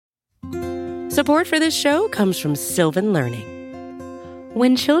Support for this show comes from Sylvan Learning.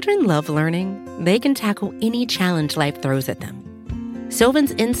 When children love learning, they can tackle any challenge life throws at them.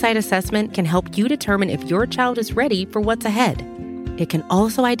 Sylvan's Insight Assessment can help you determine if your child is ready for what's ahead. It can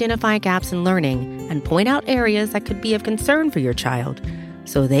also identify gaps in learning and point out areas that could be of concern for your child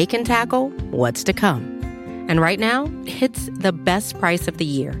so they can tackle what's to come. And right now, it's the best price of the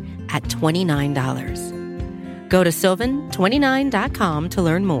year at $29. Go to sylvan29.com to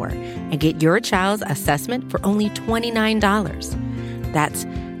learn more and get your child's assessment for only $29. That's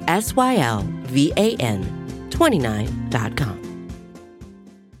SYLVAN 29.com.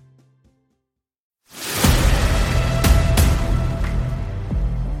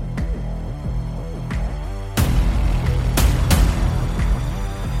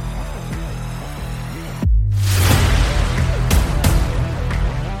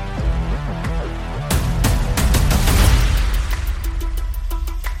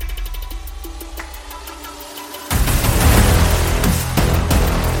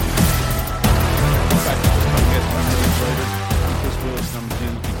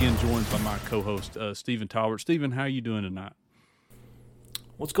 Co-host Stephen Talbert. Stephen, how are you doing tonight?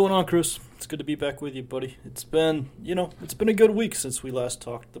 What's going on, Chris? It's good to be back with you, buddy. It's been a good week since we last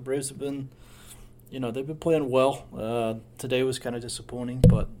talked. The Braves have been, they've been playing well. Today was kind of disappointing,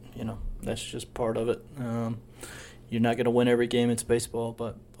 but that's just part of it. You're not going to win every game. It's baseball,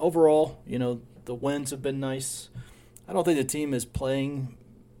 but overall, the wins have been nice. I don't think the team is playing,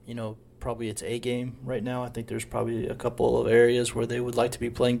 probably its A game right now. I think there's probably a couple of areas where they would like to be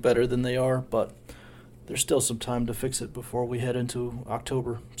playing better than they are, but there's still some time to fix it before we head into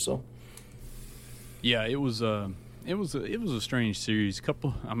October. So, yeah, it was a strange series.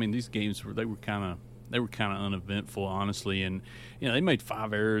 These games were kind of uneventful, honestly, and they made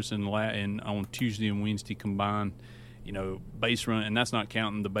 5 errors on Tuesday and Wednesday combined. Base run, and that's not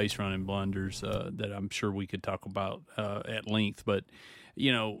counting the base running blunders that I'm sure we could talk about at length, but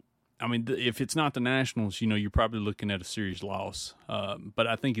if it's not the Nationals, you're probably looking at a series loss. But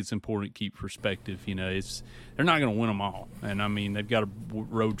I think it's important to keep perspective. They're not going to win them all, and they've got a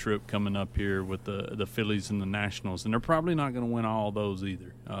road trip coming up here with the Phillies and the Nationals, and they're probably not going to win all those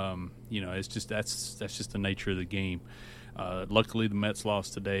either. It's just that's just the nature of the game. Luckily, the Mets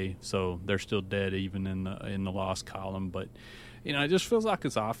lost today, so they're still dead even in the loss column, but. It just feels like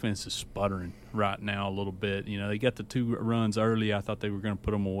his offense is sputtering right now a little bit. They got the 2 runs early. I thought they were going to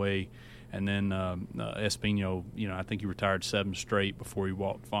put them away. And then Espino, I think he retired 7 straight before he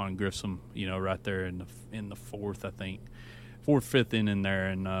walked Vaughn Grissom, right there in the 4th, I think. 4th, 5th inning there.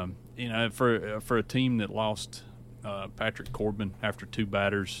 And, for a team that lost Patrick Corbin after 2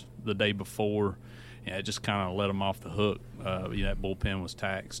 batters the day before, it just kind of let them off the hook. That bullpen was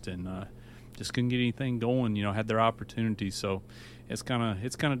taxed and just couldn't get anything going. Had their opportunities, so it's kind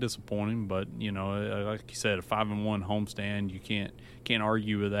of disappointing. But like you said, a 5-1 homestand, you can't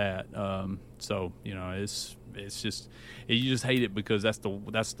argue with that. It's just you just hate it because that's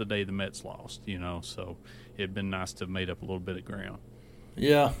the day the Mets lost. So it'd been nice to have made up a little bit of ground.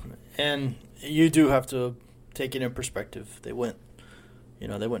 Yeah, and you do have to take it in perspective. They went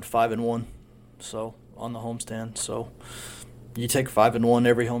 5-1, so on the homestand. So. You take 5-1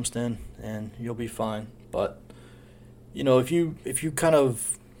 every homestand, and you'll be fine. But if you kind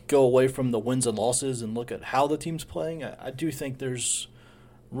of go away from the wins and losses and look at how the team's playing, I do think there's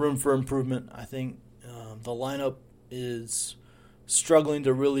room for improvement. I think the lineup is struggling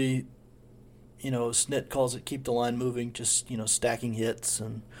to really, Snit calls it keep the line moving, just stacking hits,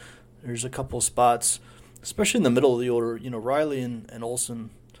 and there's a couple of spots, especially in the middle of the order. Riley and Olsen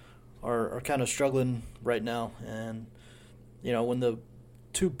are kind of struggling right now, and. When the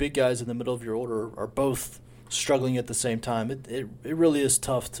 2 big guys in the middle of your order are both struggling at the same time, it really is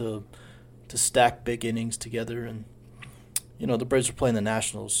tough to stack big innings together. And, the Braves were playing the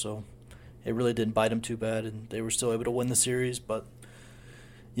Nationals, so it really didn't bite them too bad, and they were still able to win the series. But,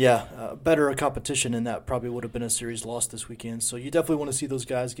 better competition in that probably would have been a series lost this weekend. So you definitely want to see those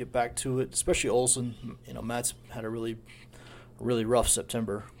guys get back to it, especially Olsen. Matt's had a really rough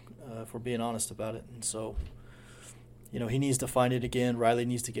September, if we're being honest about it. And so – he needs to find it again. Riley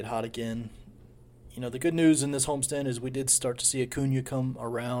needs to get hot again. The good news in this homestand is we did start to see Acuna come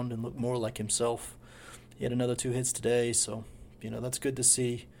around and look more like himself. He had another 2 hits today, so, that's good to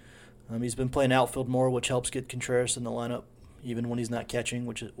see. He's been playing outfield more, which helps get Contreras in the lineup, even when he's not catching,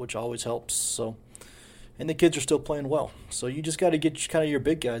 which always helps. So, and the kids are still playing well. So you just got to get kind of your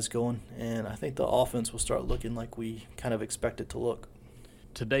big guys going, and I think the offense will start looking like we kind of expect it to look.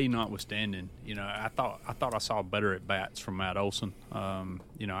 today notwithstanding, I thought I saw better at bats from Matt Olson.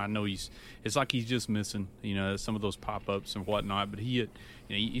 I know it's like he's just missing, some of those pop ups and whatnot. But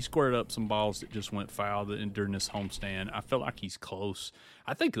he squared up some balls that just went foul during this homestand. I feel like he's close.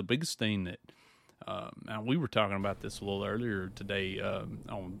 I think the biggest thing that, and we were talking about this a little earlier today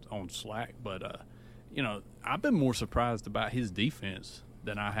on Slack, but I've been more surprised about his defense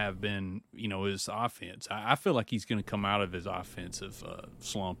than I have been, his offense. I feel like he's going to come out of his offensive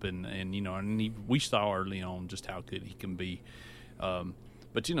slump, and we saw early on just how good he can be. But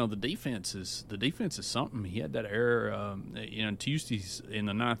the defense is something. He had that error, Tuesdays in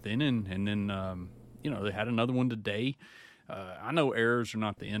the ninth inning, and then they had another one today. I know errors are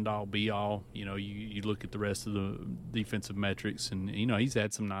not the end-all, be-all. You look at the rest of the defensive metrics, and, he's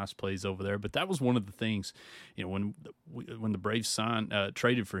had some nice plays over there. But that was one of the things, when the Braves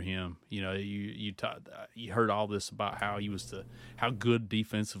traded for him, you heard all this about how good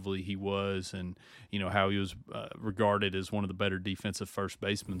defensively he was, and, how he was regarded as one of the better defensive first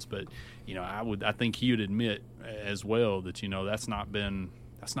basemen. But, I think he would admit as well that, that's not been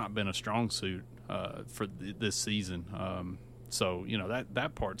a strong suit for this season. So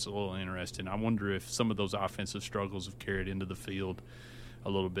that part's a little interesting. I wonder if some of those offensive struggles have carried into the field a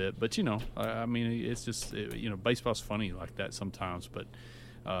little bit. But it's just baseball's funny like that sometimes. But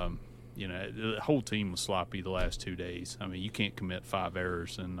the whole team was sloppy the last 2 days. I mean, you can't commit 5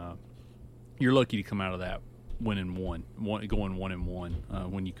 errors, and you're lucky to come out of that going 1-1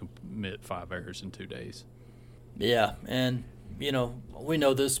 when you commit 5 errors in 2 days. Yeah, and we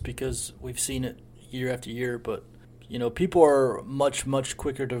know this because we've seen it year after year, but people are much, much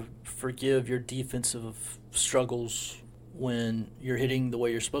quicker to forgive your defensive struggles when you're hitting the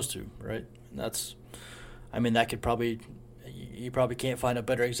way you're supposed to, right? And that could probably – you probably can't find a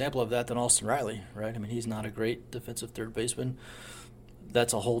better example of that than Austin Riley, right? I mean, he's not a great defensive third baseman.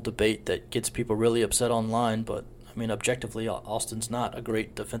 That's a whole debate that gets people really upset online, but, objectively, Austin's not a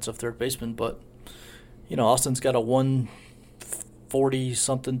great defensive third baseman, but, Austin's got a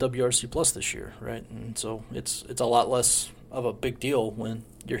 140-something WRC plus this year, right? And so it's a lot less of a big deal when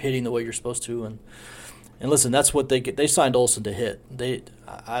you're hitting the way you're supposed to. And listen, that's what they signed Olson to hit.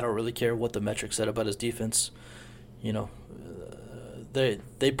 I don't really care what the metrics said about his defense.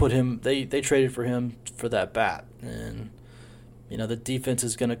 They put him. They traded for him for that bat, and the defense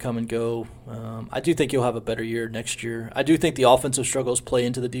is going to come and go. I do think he'll have a better year next year. I do think the offensive struggles play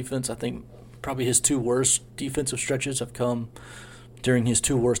into the defense. I think probably his 2 worst defensive stretches have come during his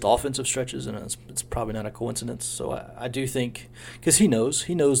 2 worst offensive stretches, and it's probably not a coincidence. So I do think, because he knows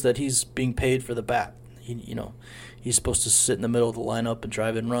that he's being paid for the bat. He's supposed to sit in the middle of the lineup and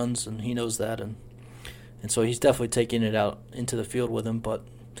drive in runs, and he knows that, and so he's definitely taking it out into the field with him. But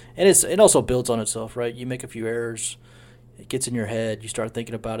it also builds on itself, right? You make a few errors, it gets in your head. You start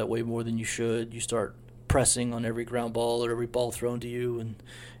thinking about it way more than you should. You start pressing on every ground ball or every ball thrown to you, and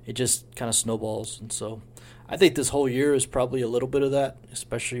it just kind of snowballs. And so I think this whole year is probably a little bit of that,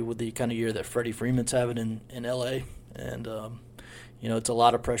 especially with the kind of year that Freddie Freeman's having in L.A. And, it's a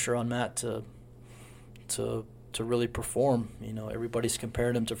lot of pressure on Matt to really perform. Everybody's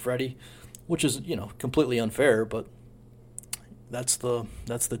comparing him to Freddie, which is, completely unfair, but that's the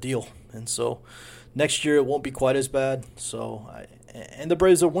deal. And so next year it won't be quite as bad. And the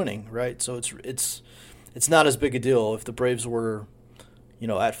Braves are winning, right? So it's not as big a deal. If the Braves were,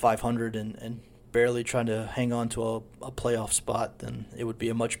 at 500 and barely trying to hang on to a playoff spot, then it would be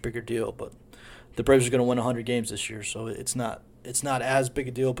a much bigger deal. But the Braves are going to win 100 games this year, so it's not as big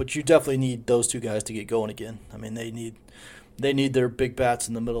a deal. But you definitely need those 2 guys to get going again. I mean, they need their big bats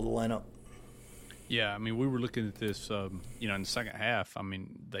in the middle of the lineup. Yeah, I mean, we were looking at this, in the second half. I mean,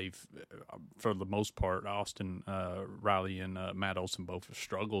 they've, for the most part, Austin Riley and Matt Olson both have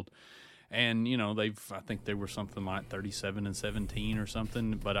struggled. And, I think they were something like 37-17 or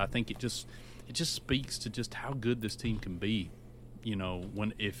something. But I think it just speaks to just how good this team can be,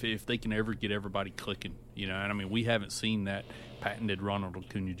 if they can ever get everybody clicking, And, I mean, we haven't seen that patented Ronald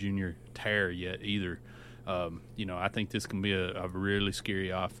Acuna Jr. tear yet either. I think this can be a really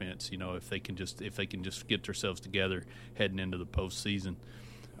scary offense, if they can just get themselves together heading into the postseason.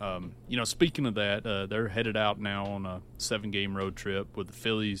 Speaking of that, they're headed out now on a 7-game road trip with the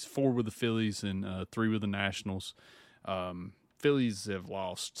Phillies, 4 with the Phillies and 3 with the Nationals. Phillies had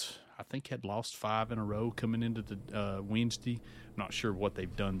lost 5 in a row coming into the Wednesday. I'm not sure what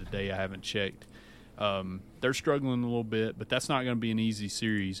they've done today. I haven't checked. They're struggling a little bit, but that's not going to be an easy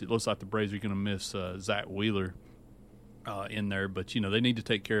series. It looks like the Braves are going to miss Zach Wheeler in there, but they need to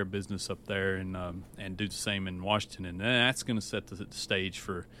take care of business up there and do the same in Washington, and that's going to set the stage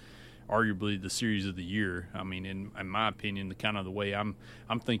for arguably the series of the year. I mean, in my opinion, the way I'm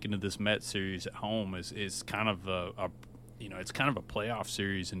thinking of this Mets series at home is kind of it's kind of a playoff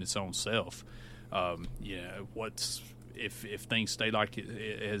series in its own self. If things stay like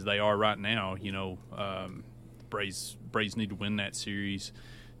as they are right now, Braves need to win that series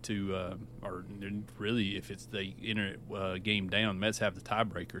or really if they enter game down, Mets have the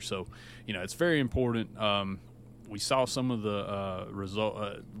tiebreaker. So, it's very important. We saw some of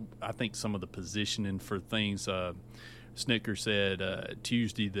the I think some of the positioning for things. Snicker said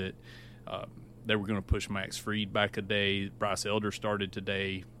Tuesday that they were going to push Max Fried back a day. Bryce Elder started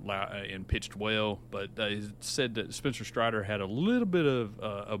today and pitched well, but they said that Spencer Strider had a little bit of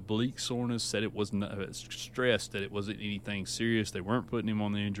oblique soreness, said it wasn't stressed, that it wasn't anything serious. They weren't putting him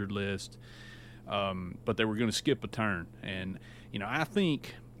on the injured list, but they were going to skip a turn. And, I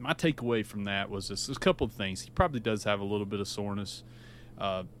think my takeaway from that was there's a couple of things. He probably does have a little bit of soreness.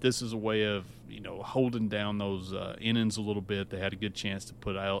 This is a way of holding down those innings a little bit. They had a good chance to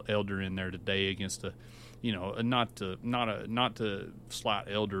put Elder in there today against not to slight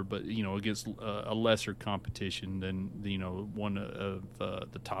Elder, but against a lesser competition than one of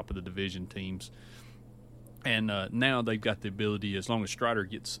the top of the division teams. And now they've got the ability, as long as Strider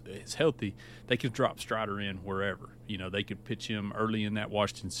is healthy, they could drop Strider in wherever. They could pitch him early in that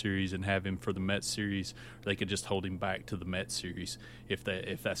Washington series and have him for the Mets series. Or they could just hold him back to the Mets series if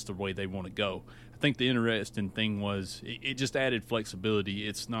that's the way they want to go. I think the interesting thing was it just added flexibility.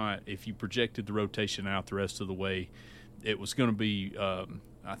 It's not, if you projected the rotation out the rest of the way, it was going to be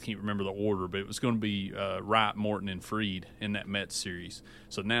I can't remember the order, but it was going to be Wright, Morton, and Fried in that Mets series.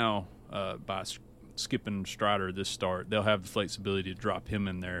 So now by skipping Strider this start, they'll have the flexibility to drop him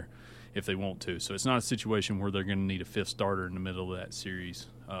in there if they want to. So it's not a situation where they're going to need a fifth starter in the middle of that series.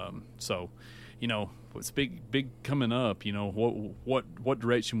 What's big coming up? What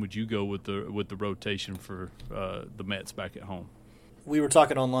direction would you go with the rotation for the Mets back at home? We were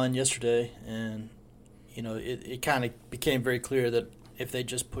talking online yesterday, and it kind of became very clear that if they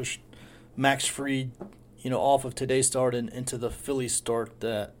just pushed Max Fried, off of today's start and into the Phillies start,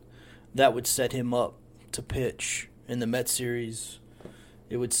 that would set him up to pitch in the Mets series.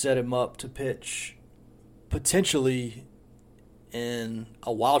 It would set him up to pitch potentially in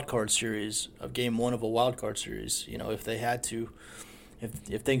a wild card series, of game one of a wild card series. If they had to,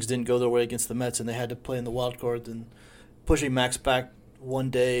 if things didn't go their way against the Mets and they had to play in the wild card, then pushing Max back one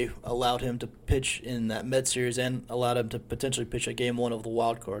day allowed him to pitch in that Mets series and allowed him to potentially pitch at game one of the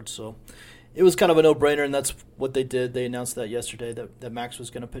wild card. So it was kind of a no-brainer, and that's what they did. They announced that yesterday, that Max was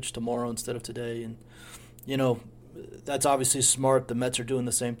going to pitch tomorrow instead of today. And, that's obviously smart. The Mets are doing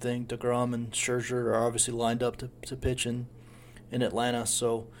the same thing. DeGrom and Scherzer are obviously lined up to pitch in Atlanta.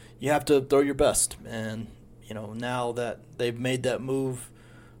 So you have to throw your best. And, now that they've made that move,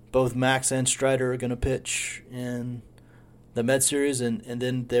 both Max and Strider are going to pitch in the Mets series, and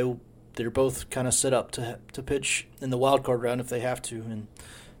then they're both kind of set up to pitch in the wild card round if they have to. And,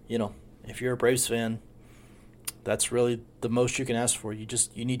 if you're a Braves fan, that's really the most you can ask for. You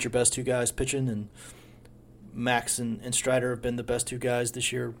need your best two guys pitching, and Max and Strider have been the best two guys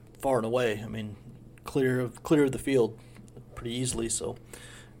this year far and away. I mean, clear of the field pretty easily. So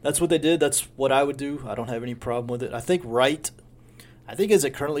that's what they did. That's what I would do. I don't have any problem with it. I think as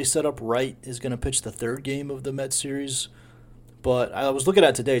it currently set up, Wright is going to pitch the third game of the Mets series. But I was looking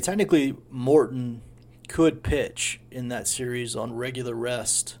at today, technically Morton could pitch in that series on regular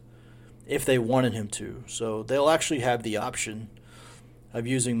rest if they wanted him to. So they'll actually have the option of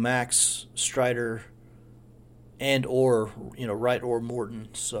using Max, Strider, and or Wright or Morton.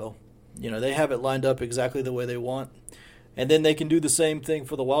 So they have it lined up exactly the way they want, and then they can do the same thing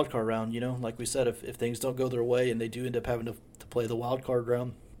for the wild card round. Like we said, if things don't go their way and they do end up having to play the wild card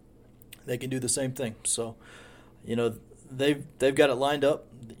round, they can do the same thing. So they've got it lined up.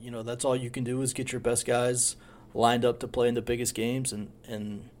 That's all you can do is get your best guys lined up to play in the biggest games,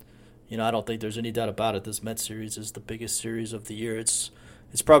 and I don't think there's any doubt about it. This Mets series is the biggest series of the year. It's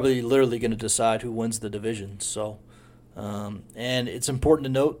probably literally going to decide who wins the division. So, and it's important to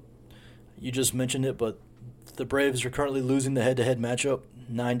note, you just mentioned it, but the Braves are currently losing the head-to-head matchup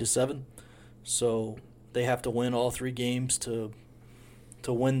 9-7. So they have to win all three games to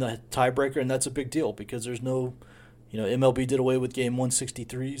win the tiebreaker, and that's a big deal because there's no, MLB did away with game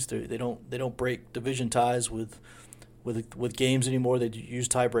 163s. They don't break division ties with games anymore. They use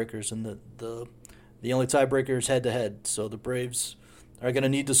tiebreakers, and the only tiebreaker is head-to-head. So the Braves are going to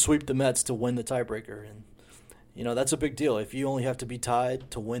need to sweep the Mets to win the tiebreaker. And, that's a big deal. If you only have to be tied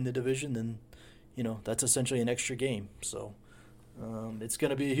to win the division, then, that's essentially an extra game. So it's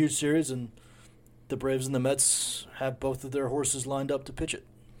going to be a huge series, and the Braves and the Mets have both of their horses lined up to pitch it.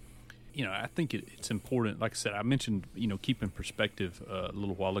 I think it's important. Like I said, I mentioned, keeping perspective a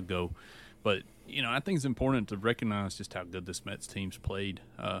little while ago. But, I think it's important to recognize just how good this Mets team's played,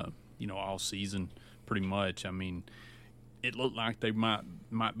 all season pretty much. I mean, it looked like they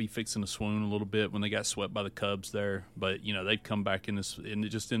might be fixing to swoon a little bit when they got swept by the Cubs there. But, they'd come back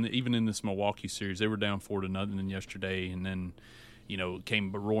even in this Milwaukee series. They were down 4-0 yesterday and then,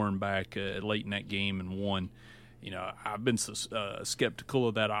 came roaring back late in that game and won. I've been skeptical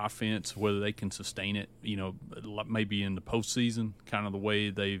of that offense, whether they can sustain it, maybe in the postseason, kind of the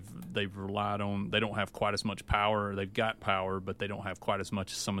way they've relied on. They don't have quite as much power. They've got power, but they don't have quite as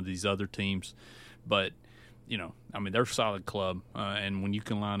much as some of these other teams. But, they're a solid club. And when you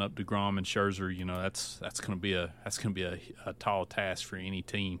can line up DeGrom and Scherzer, that's going to be a tall task for any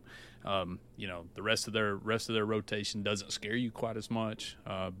team. The rest of their rotation doesn't scare you quite as much,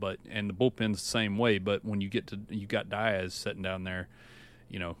 and the bullpen's the same way. But when you got Diaz sitting down there,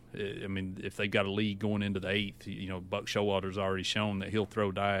 if they got a lead going into the eighth, Buck Showalter's already shown that he'll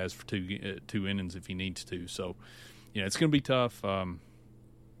throw Diaz for two innings if he needs to. So, it's going to be tough.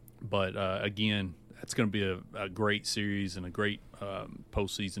 But again, that's going to be a great series and a great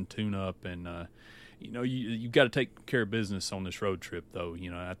postseason tune-up, and you've got to take care of business on this road trip, though.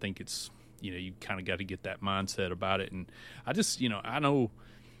 I think it's, you kind of got to get that mindset about it. And I just, I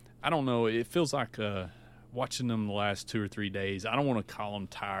don't know. It feels like watching them the last 2 or 3 days, I don't want to call them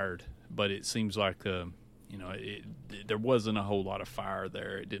tired, but it seems like, there wasn't a whole lot of fire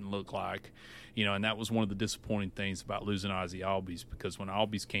there. It didn't look like, and that was one of the disappointing things about losing Ozzie Albies, because when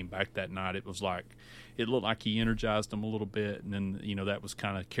Albies came back that night, it looked like he energized them a little bit, and then that was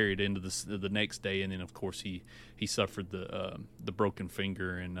kind of carried into the next day, and then of course he suffered the broken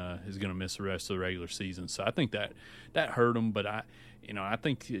finger and is going to miss the rest of the regular season. So I think that hurt him, but I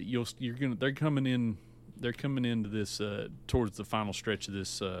think they're coming into this towards the final stretch of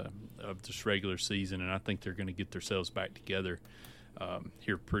this regular season, and I think they're going to get themselves back together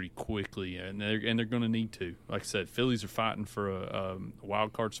here pretty quickly, and they're going to need to. Like I said, Phillies are fighting for a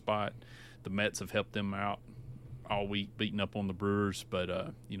wild card spot. The Mets have helped them out all week, beating up on the Brewers,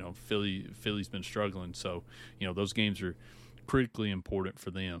 but Philly's been struggling. So those games are critically important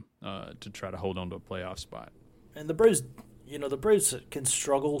for them to try to hold on to a playoff spot. And the Braves, the Braves can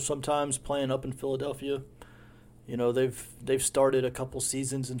struggle sometimes playing up in Philadelphia. They've started a couple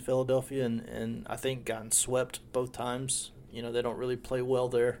seasons in Philadelphia and I think gotten swept both times. They don't really play well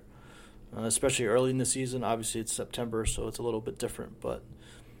there, especially early in the season. Obviously, it's September, so it's a little bit different. But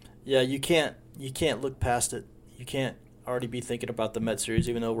yeah, you can't look past it. You can't already be thinking about the Mets series,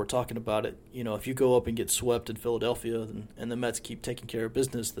 even though we're talking about it. If you go up and get swept in Philadelphia and the Mets keep taking care of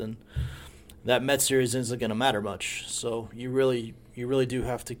business, then that Mets series isn't going to matter much. So you really do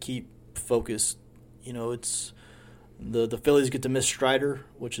have to keep focused. It's the Phillies get to miss Strider,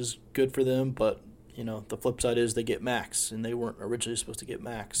 which is good for them, but the flip side is they get Max, and they weren't originally supposed to get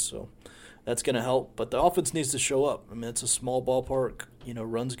Max, so that's going to help. But the offense needs to show up. I mean, it's a small ballpark.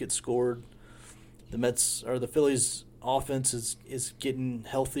 Runs get scored. The Phillies offense is getting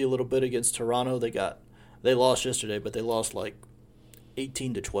healthy a little bit against Toronto. They lost yesterday, but they lost like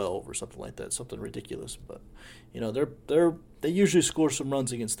 18-12 or something like that, something ridiculous. But they usually score some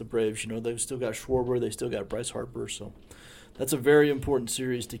runs against the Braves. They've still got Schwarber, they still got Bryce Harper, so that's a very important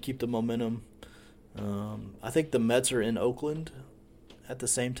series to keep the momentum. I think the Mets are in Oakland at the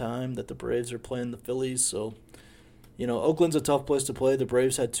same time that the Braves are playing the Phillies, so Oakland's a tough place to play. The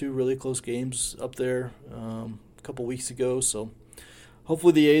Braves had 2 really close games up there a couple weeks ago, so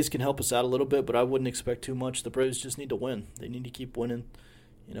hopefully the A's can help us out a little bit, but I wouldn't expect too much. The Braves just need to win. They need to keep winning.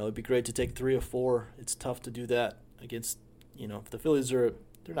 It'd be great to take 3 or 4. It's tough to do that against, if the Phillies they're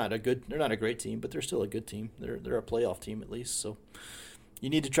not a great team, but they're still a good team. They're a playoff team at least, so you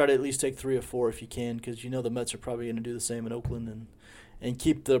need to try to at least take 3 or 4 if you can, because the Mets are probably going to do the same in Oakland and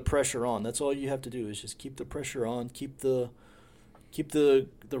keep the pressure on. That's all you have to do is just keep the pressure on, keep the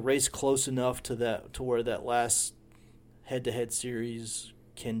race close enough to where that last head-to-head series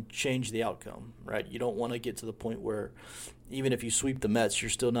can change the outcome, right? You don't want to get to the point where even if you sweep the Mets, you're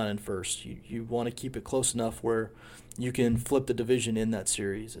still not in first. You want to keep it close enough where you can flip the division in that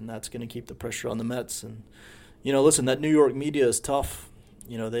series, and that's going to keep the pressure on the Mets. And, listen, that New York media is tough.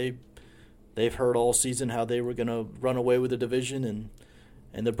 They've heard all season how they were going to run away with the division,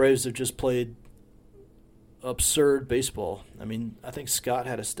 and the Braves have just played absurd baseball. I mean, I think Scott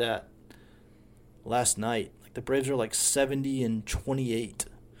had a stat last night. Like the Braves are like 70-28,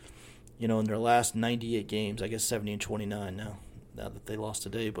 in their last 98 games. I guess 70-29 now that they lost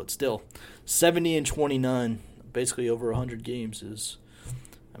today, but still 70-29, basically over 100 games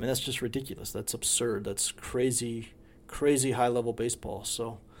that's just ridiculous. That's absurd. That's crazy high level baseball.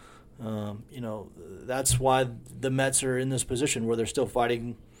 So That's why the Mets are in this position where they're still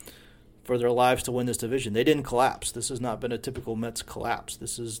fighting for their lives to win this division. They didn't collapse. This has not been a typical Mets collapse.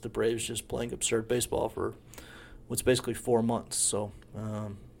 This is the Braves just playing absurd baseball for what's basically 4 months. So,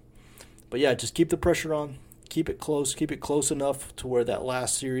 but yeah, just keep the pressure on. Keep it close enough to where that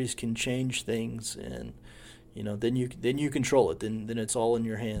last series can change things, and then you control it. Then it's all in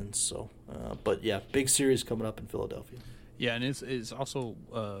your hands. So, but yeah, big series coming up in Philadelphia. Yeah, and it's also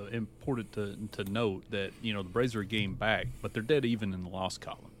important to note that the Braves are a game back, but they're dead even in the loss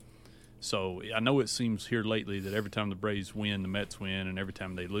column. So I know it seems here lately that every time the Braves win, the Mets win, and every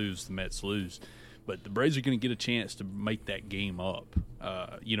time they lose, the Mets lose. But the Braves are going to get a chance to make that game up,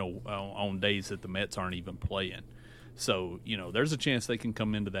 on days that the Mets aren't even playing. So, there's a chance they can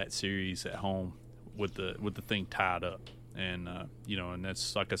come into that series at home with the thing tied up. And, and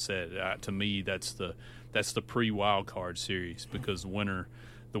that's, like I said, to me, that's the pre-wild card series, because the winner,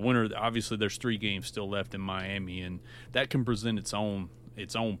 obviously there's 3 games still left in Miami, and that can present its own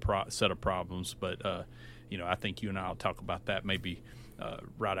set of problems. But, I think you and I will talk about that maybe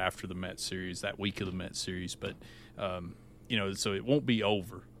right after the Mets series, that week of the Mets series. But, so it won't be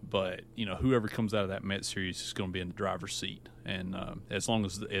over. But, whoever comes out of that Mets series is going to be in the driver's seat. And as long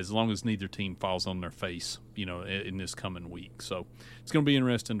as neither team falls on their face, in this coming week. So it's going to be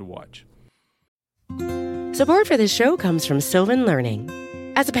interesting to watch. Support for this show comes from Sylvan Learning.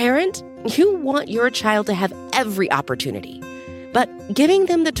 As a parent, you want your child to have every opportunity. But giving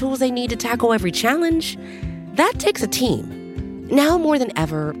them the tools they need to tackle every challenge, that takes a team. Now more than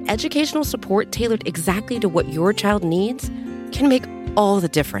ever, educational support tailored exactly to what your child needs can make all the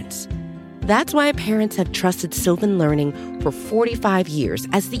difference. That's why parents have trusted Sylvan Learning for 45 years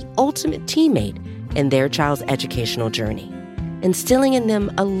as the ultimate teammate in their child's educational journey, instilling in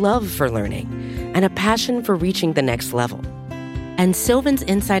them a love for learning and a passion for reaching the next level. And Sylvan's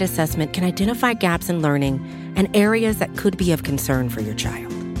Insight Assessment can identify gaps in learning and areas that could be of concern for your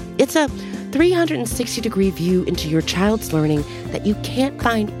child. It's a 360-degree view into your child's learning that you can't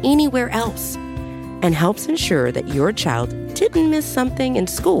find anywhere else, and helps ensure that your child didn't miss something in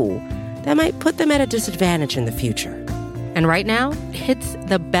school that might put them at a disadvantage in the future. And right now, it's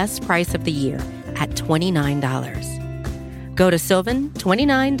the best price of the year at $29. Go to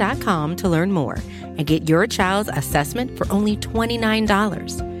sylvan29.com to learn more and get your child's assessment for only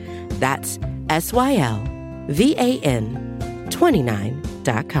 $29. That's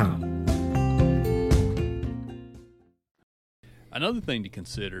SYLVAN29.com. Another thing to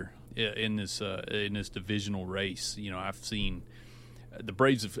consider in this divisional race, I've seen the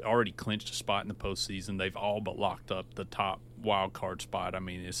Braves have already clinched a spot in the postseason. They've all but locked up the top wild card spot. I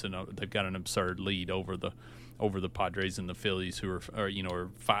mean, they've got an absurd lead over the Padres and the Phillies, who are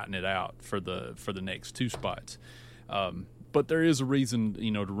fighting it out for the next 2 spots. But there is a reason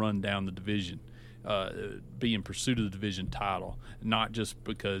to run down the division, be in pursuit of the division title, not just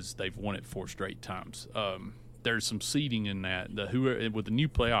because they've won it 4 straight times. There's some seeding in that. With the new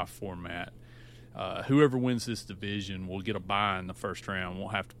playoff format, whoever wins this division will get a bye in the first round,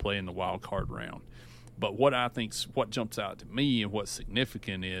 won't have to play in the wild card round. But what jumps out to me and what's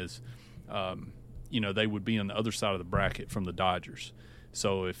significant is, they would be on the other side of the bracket from the Dodgers.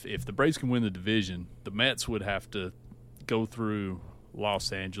 So if the Braves can win the division, the Mets would have to go through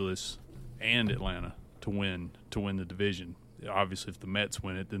Los Angeles and Atlanta to win the division. Obviously, if the Mets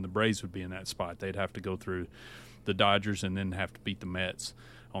win it, then the Braves would be in that spot. They'd have to go through the Dodgers and then have to beat the Mets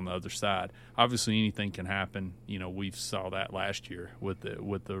on the other side. Obviously, anything can happen. We saw that last year with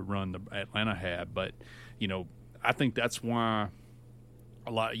the run the Atlanta had. But I think that's why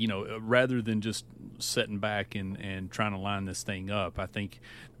a lot. Rather than just sitting back and trying to line this thing up, I think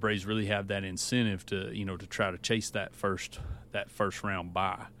the Braves really have that incentive to to try to chase that first round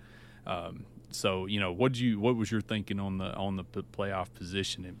bye. So what was your thinking on the playoff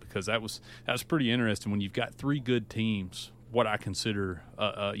positioning? Because that was pretty interesting when you've got 3 good teams. What I consider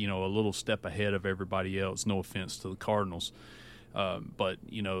a little step ahead of everybody else. No offense to the Cardinals, but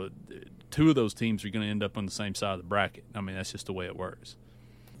 2 of those teams are going to end up on the same side of the bracket. I mean, that's just the way it works.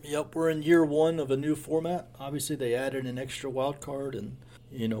 Yep, we're in year 1 of a new format. Obviously, they added an extra wild card, and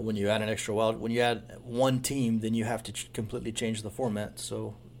when you add one team, then you have to completely change the format.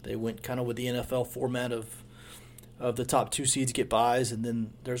 So they went kind of with the NFL format of the top 2 seeds get byes, and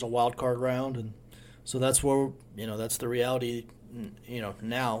then there's a wild card round, and so that's where that's the reality.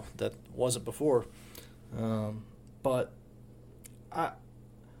 Now that wasn't before, but I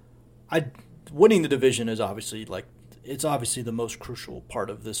winning the division is obviously it's obviously the most crucial part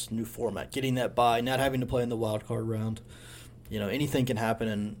of this new format. Getting that bye, not having to play in the wild card round. Anything can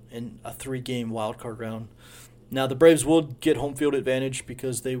happen in a 3-game wild card round. Now the Braves will get home field advantage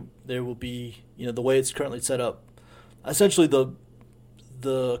because they will be, the way it's currently set up. Essentially,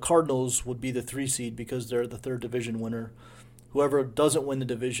 the Cardinals would be the 3 seed because they're the third division winner. Whoever doesn't win the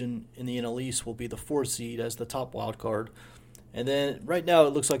division in the NL East will be the 4 seed as the top wild card. And then right now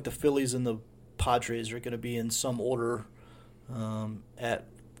it looks like the Phillies and the Padres are going to be in some order at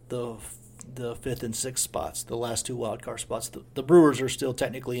the 5th and 6th spots, the last 2 wild card spots. The Brewers are still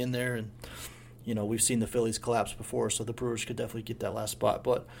technically in there, and we've seen the Phillies collapse before, so the Brewers could definitely get that last spot.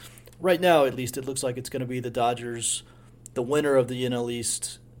 But right now, at least, it looks like it's going to be the Dodgers, the winner of the NL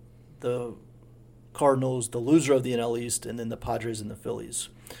East, the Cardinals, the loser of the NL East, and then the Padres and the Phillies.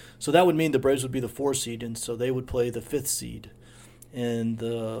 So that would mean the Braves would be the 4 seed, and so they would play the 5th seed in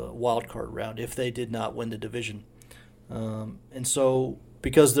the wild card round if they did not win the division. And so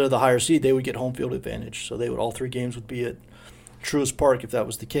because they're the higher seed, they would get home field advantage. So all 3 games would be at Truist Park if that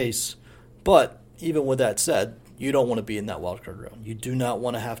was the case. But even with that said, you don't want to be in that wild card round. You do not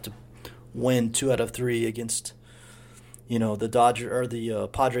want to have to win 2 out of 3 against the Dodger or the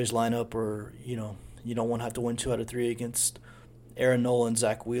Padres lineup, or you don't want to have to win 2 out of 3 against Aaron Nola and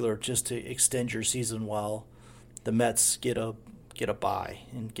Zach Wheeler just to extend your season while the Mets get a bye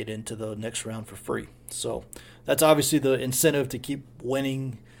and get into the next round for free. So that's obviously the incentive to keep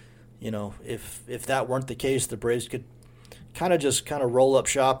winning. If that weren't the case, the Braves could kind of roll up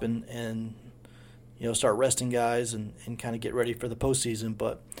shop and start resting guys and kind of get ready for the postseason.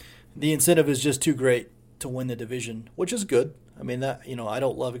 But the incentive is just too great to win the division, which is good. I mean, that I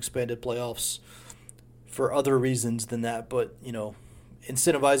don't love expanded playoffs for other reasons than that, but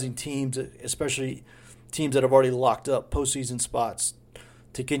incentivizing teams, especially teams that have already locked up postseason spots,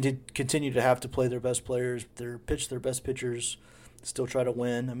 to continue to have to play their best players, pitch their best pitchers, still try to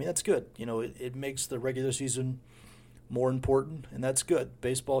win. I mean, that's good. It makes the regular season more important, and that's good.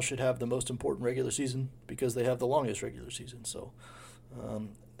 Baseball should have the most important regular season because they have the longest regular season. So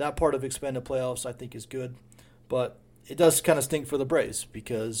that part of expanded playoffs I think is good, but it does kind of stink for the Braves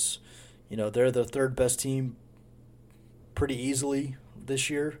because they're the 3rd best team pretty easily this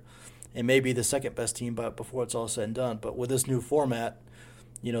year, and maybe the 2nd best team before it's all said and done. But with this new format,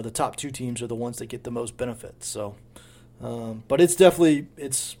 the top 2 teams are the ones that get the most benefits. So, but it's the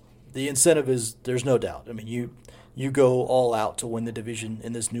incentive is, there's no doubt. I mean, you go all out to win the division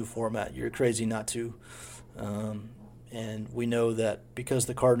in this new format. You're crazy not to. And we know that because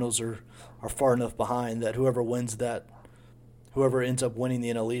the Cardinals are far enough behind that whoever ends up winning the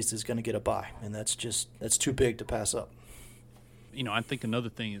NL East is going to get a bye, and that's too big to pass up. I think another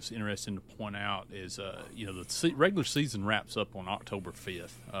thing that's interesting to point out is, the regular season wraps up on October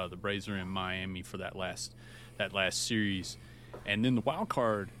 5th. The Braves are in Miami for that last series, and then the wild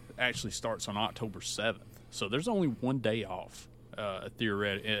card actually starts on October 7th. So there's only 1 day off,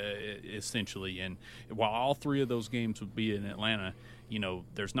 essentially. And while all 3 of those games would be in Atlanta,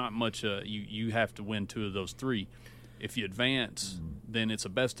 there's not much. You have to win 2 of those 3. If you advance, then it's a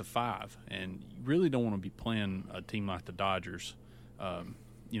best of 5, and you really don't want to be playing a team like the Dodgers,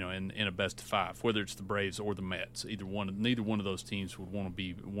 in a best of 5, whether it's the Braves or the Mets. Neither one of those teams would want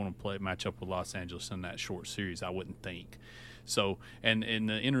to match up with Los Angeles in that short series, I wouldn't think. So, and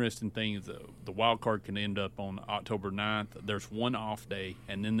the interesting thing is the wild card can end up on October 9th. There's 1 off day,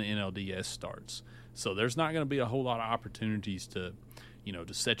 and then the NLDS starts. So there's not going to be a whole lot of opportunities to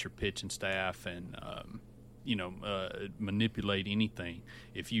set your pitching staff and manipulate anything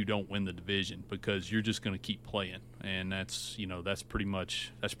if you don't win the division, because you're just going to keep playing, and that's pretty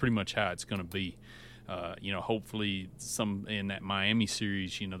much how it's going to be. Hopefully some in that Miami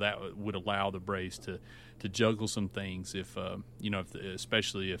series, that would allow the Braves to juggle some things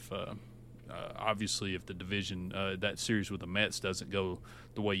especially if obviously if the division that series with the Mets doesn't go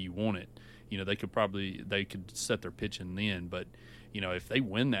the way you want it, they could set their pitching then, but if they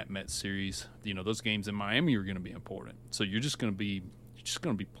win that Mets series, those games in Miami are going to be important. So you're just going to be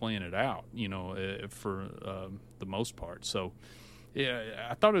playing it out, for the most part. So, yeah,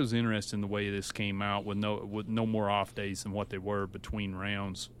 I thought it was interesting the way this came out with no more off days than what they were between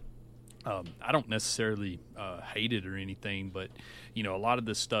rounds. I don't necessarily hate it or anything, but a lot of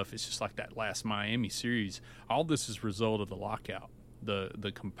this stuff is just like that last Miami series. All this is a result of the lockout.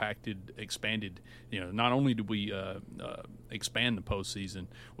 The compacted, expanded, not only did we expand the postseason,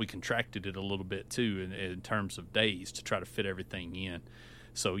 we contracted it a little bit too in terms of days to try to fit everything in.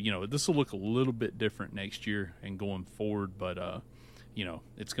 So, this will look a little bit different next year and going forward, but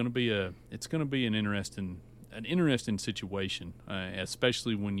it's going to be an interesting situation,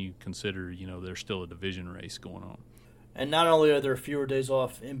 especially when you consider, there's still a division race going on. And not only are there fewer days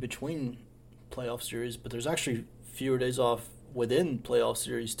off in between playoff series, but there's actually fewer days off within playoff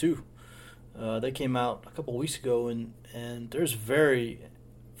series too. They came out a couple weeks ago, and there's very,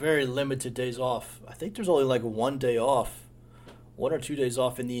 very limited days off. I think there's only like 1 day off, 1 or 2 days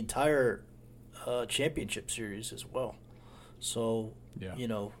off in the entire championship series as well. So, Yeah.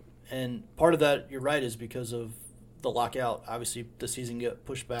 and part of that, you're right, is because of the lockout. Obviously, the season got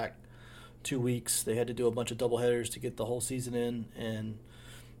pushed back 2 weeks. They had to do a bunch of doubleheaders to get the whole season in, and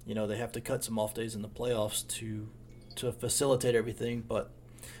they have to cut some off days in the playoffs to facilitate everything. But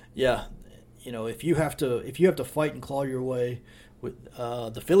yeah, if you have to fight and claw your way with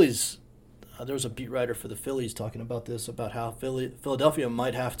the Phillies. There was a beat writer for the Phillies talking about this, about how Philadelphia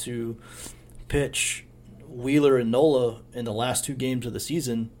might have to pitch Wheeler and Nola in the last 2 games of the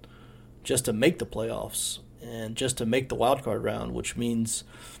season just to make the playoffs and just to make the wild card round, which means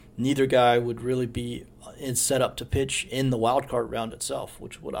neither guy would really be set up to pitch in the wild card round itself,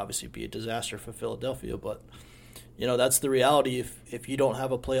 which would obviously be a disaster for Philadelphia. But that's the reality if you don't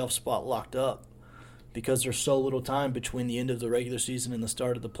have a playoff spot locked up, because there's so little time between the end of the regular season and the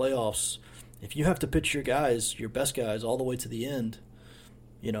start of the playoffs. If you have to pitch your best guys, all the way to the end,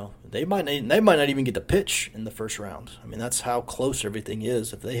 they might not even get to pitch in the first round. I mean, that's how close everything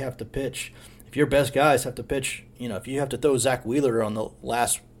is. If they have to pitch, if your best guys have to pitch, if you have to throw Zach Wheeler on the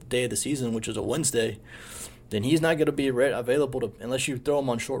last day of the season, which is a Wednesday, then he's not going to be available to, unless you throw him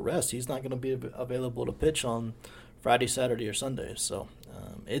on short rest, he's not going to be available to pitch on Friday, Saturday, or Sunday. So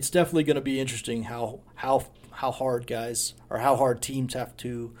it's definitely going to be interesting how hard guys, or how hard teams have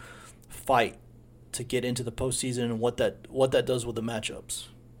to fight to get into the postseason, and what that does with the matchups.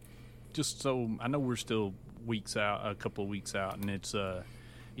 Just so I know, we're still a couple of weeks out, and it's a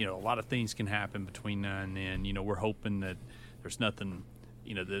lot of things can happen between now and then. We're hoping that there's nothing,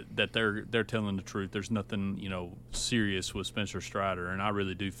 that they're telling the truth. There's nothing serious with Spencer Strider, and I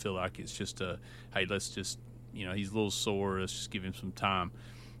really do feel like it's just hey, let's just he's a little sore, let's just give him some time.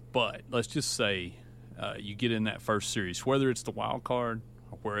 But let's just say you get in that first series, whether it's the wild card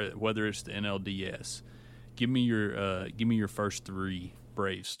or whether it's the NLDS. Give me your first 3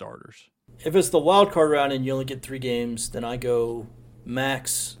 Braves starters. If it's the wild card round and you only get 3 games, then I go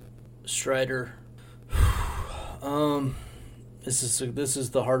Max, Strider. This is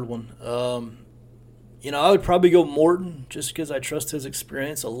the hard one. I would probably go Morton, just because I trust his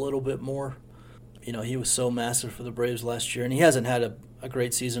experience a little bit more. He was so massive for the Braves last year, and he hasn't had a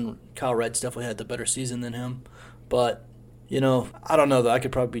great season. Kyle Wright's definitely had the better season than him. But, I don't know, that I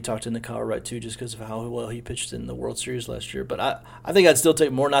could probably be talked into Kyle Wright too, just because of how well he pitched in the World Series last year. But I think I'd still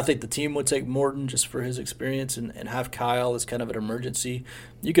take Morton. I think the team would take Morton just for his experience, and have Kyle as kind of an emergency.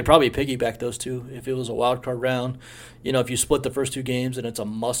 You could probably piggyback those two if it was a wild card round. If you split the first 2 games and it's a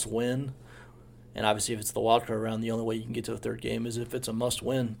must win, and obviously if it's the wild card round, the only way you can get to a third game is if it's a must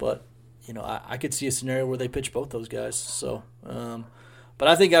win. But I could see a scenario where they pitch both those guys. So, but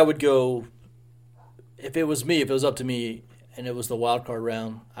I think I would go, if it was up to me, and it was the wild card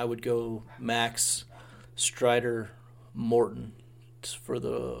round, I would go Max, Strider, Morton for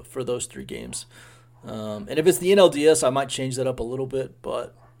those 3 games. And if it's the NLDS, I might change that up a little bit,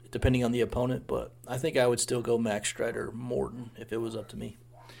 but depending on the opponent. But I think I would still go Max, Strider, Morton if it was up to me.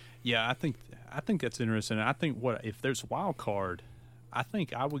 Yeah, I think that's interesting. I think if there's a wild card, I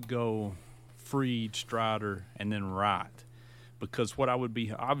think I would go Fried, Strider, and then Wright, because what I would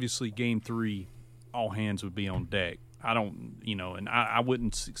be, obviously Game 3, all hands would be on deck. I don't, and I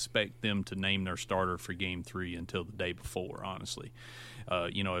wouldn't expect them to name their starter for Game 3 until the day before, honestly.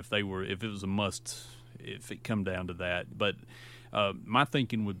 If it was a must, if it come down to that. But my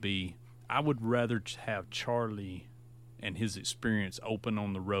thinking would be, I would rather have Charlie and his experience open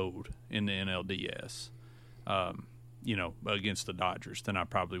on the road in the NLDS, against the Dodgers, than I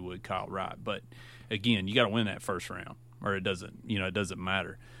probably would Kyle Wright. But again, you got to win that first round, or it doesn't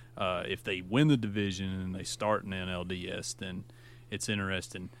matter. If they win the division and they start in the NLDS, then it's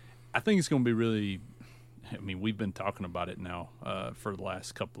interesting. I think it's going to be really – we've been talking about it now for the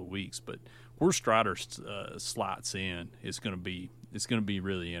last couple of weeks, but where Strider slots in is going to be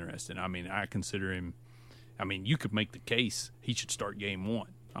really interesting. I consider him – you could make the case he should start Game 1,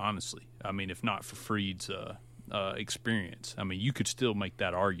 honestly. If not for Fried's experience. You could still make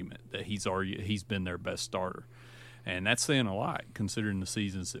that argument that he's been their best starter. And that's saying a lot, considering the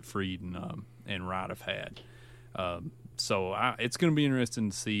seasons that Fried and Wright have had. So it's going to be interesting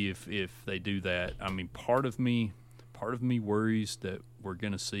to see if they do that. Part of me worries that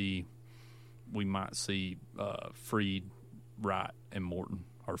we might see Fried, Wright, and Morton,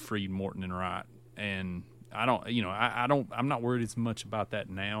 or Fried, Morton, and Wright. And I'm not worried as much about that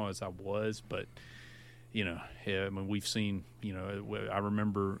now as I was, but I mean, we've seen, I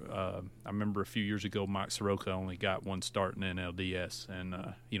remember a few years ago, Mike Soroka only got one start in NLDS, and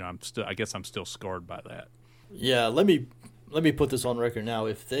I guess I'm still scarred by that. Yeah, let me put this on record now.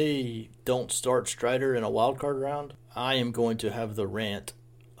 If they don't start Strider in a wild card round, I am going to have the rant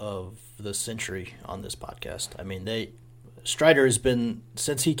of the century on this podcast. I mean, Strider has been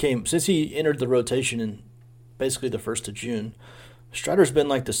since he entered the rotation in basically the 1st of June. Strider's been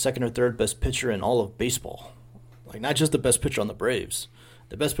like the second or third best pitcher in all of baseball. Like, not just the best pitcher on the Braves,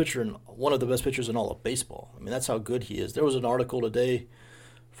 one of the best pitchers in all of baseball. I mean, that's how good he is. There was an article today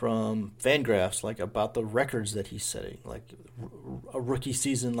from Fangraphs about the records that he's setting, like a rookie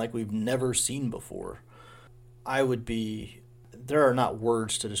season like we've never seen before. There are not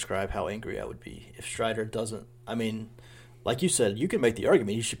words to describe how angry I would be if Strider doesn't. I mean, like you said, you can make the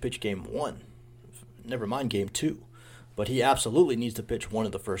argument he should pitch game 1, never mind game 2. But he absolutely needs to pitch one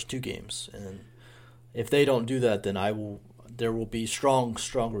of the first 2 games. And if they don't do that, then there will be strong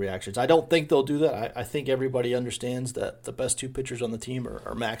reactions. I don't think they'll do that. I think everybody understands that the best 2 pitchers on the team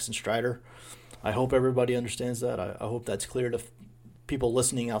are Max and Strider. I hope everybody understands that. I hope that's clear to people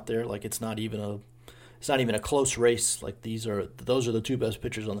listening out there. Like, it's not even a close race. Like, those are the 2 best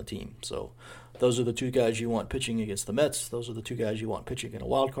pitchers on the team. So those are the 2 guys you want pitching against the Mets. Those are the 2 guys you want pitching in a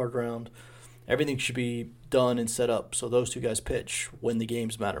wild card round. Everything should be done and set up so those 2 guys pitch when the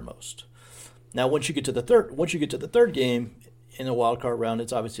games matter most. Now, once you get to the third game in a wild card round,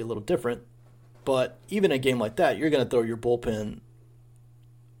 it's obviously a little different. But even a game like that, you're going to throw your bullpen.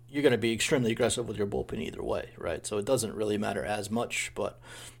 You're going to be extremely aggressive with your bullpen either way, right? So it doesn't really matter as much. But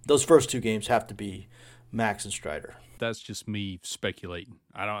those first 2 games have to be Max and Strider. That's just me speculating.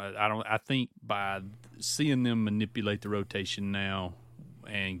 I think by seeing them manipulate the rotation now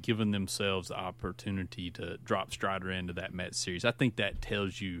and giving themselves the opportunity to drop Strider into that Mets series, I think that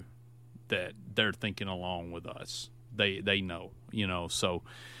tells you that they're thinking along with us. They know, So,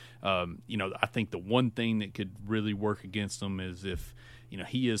 I think the one thing that could really work against them is if,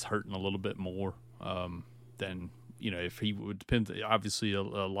 he is hurting a little bit more than, if he would depend. Obviously, a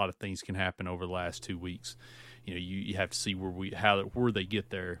lot of things can happen over the last 2 weeks. You have to see where they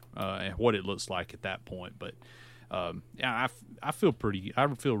get there and what it looks like at that point, but. I feel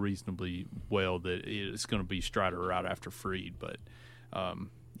reasonably well that it's going to be Strider right after Fried, but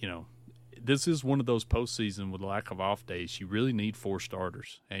this is one of those postseason with lack of off days. You really need 4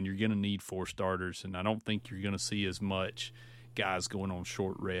 starters, and you're going to need 4 starters, and I don't think you're going to see as much guys going on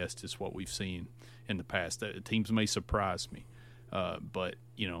short rest as what we've seen in the past. Teams may surprise me, but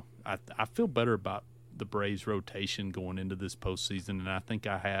I feel better about the Braves' rotation going into this postseason, and I think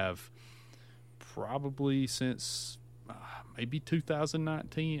I have. Probably since maybe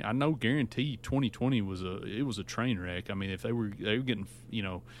 2019. I know guaranteed 2020 was a train wreck. I mean, if they were getting,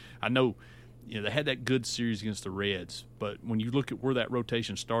 I know, they had that good series against the Reds, but when you look at where that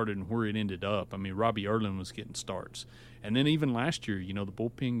rotation started and where it ended up, I mean, Robbie Erlin was getting starts. And then even last year, the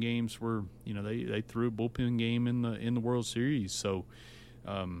bullpen games were, they threw a bullpen game in the World Series. So,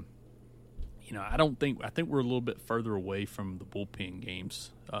 I think we're a little bit further away from the bullpen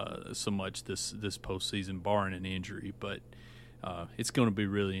games so much this postseason, barring an injury. But it's going to be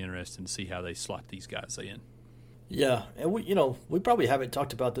really interesting to see how they slot these guys in. Yeah, and we probably haven't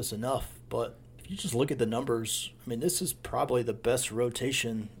talked about this enough, but if you just look at the numbers, I mean, this is probably the best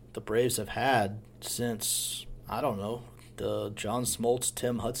rotation the Braves have had since, I don't know, the John Smoltz,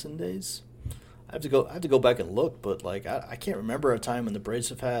 Tim Hudson days. I have to go back and look, but I can't remember a time when the Braves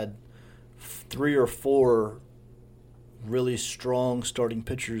have had 3 or 4 really strong starting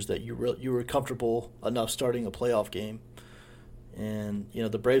pitchers that you were comfortable enough starting a playoff game. And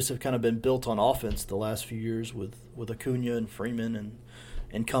the Braves have kind of been built on offense the last few years with Acuna and Freeman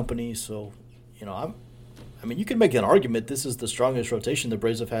and company. So you can make an argument this is the strongest rotation the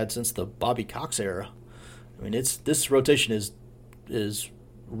Braves have had since the Bobby Cox era. I mean, this rotation is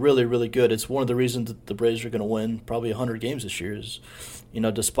really, really good. It's one of the reasons that the Braves are going to win probably 100 games this year is,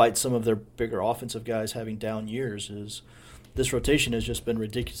 despite some of their bigger offensive guys having down years, is this rotation has just been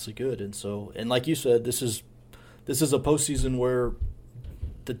ridiculously good. And like you said, this is a postseason where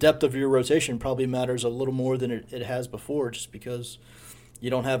the depth of your rotation probably matters a little more than it has before, just because you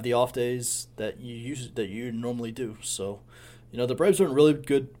don't have the off days that you normally do. So, the Braves are in really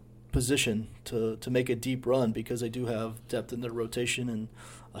good position to make a deep run because they do have depth in their rotation and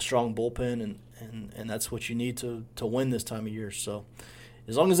a strong bullpen, and that's what you need to win this time of year. So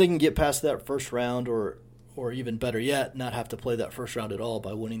as long as they can get past that first round or even better yet, not have to play that first round at all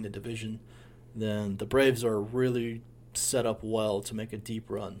by winning the division, then the Braves are really set up well to make a deep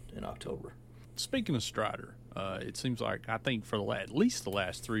run in October. Speaking of Strider, it seems like I think for at least the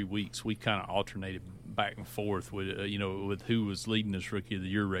last 3 weeks we kind of alternated back and forth with with who was leading this Rookie of the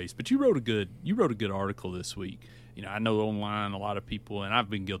Year race. But you wrote a good article this week. I know online a lot of people, and I've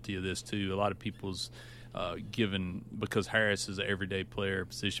been guilty of this too. A lot of people's given, because Harris is an everyday player,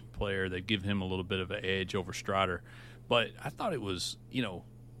 position player, they give him a little bit of an edge over Strider. But I thought it was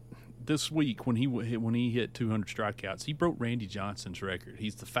this week when he hit 200 strikeouts, he broke Randy Johnson's record.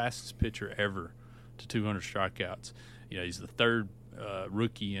 He's the fastest pitcher ever to 200 strikeouts. He's the third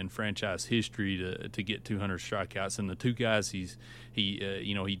rookie in franchise history to get 200 strikeouts, and the two guys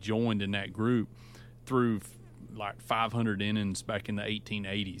he joined in that group threw like 500 innings back in the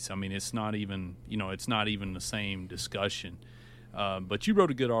 1880s. I mean, it's not even the same discussion. But you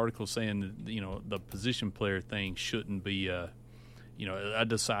wrote a good article saying that the position player thing shouldn't be a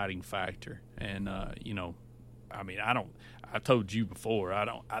deciding factor. And I told you before,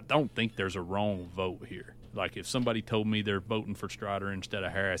 I don't think there's a wrong vote here. Like, if somebody told me they're voting for Strider instead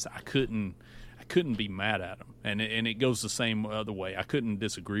of Harris, I couldn't be mad at them. And it goes the same other way. I couldn't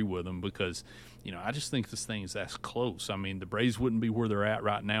disagree with them because, I just think this thing is that's close. I mean, the Braves wouldn't be where they're at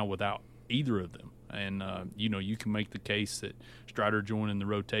right now without either of them. And, you can make the case that Strider joining the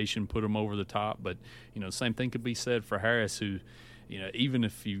rotation put him over the top. But, the same thing could be said for Harris, who, even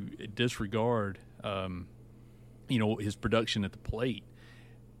if you disregard, his production at the plate,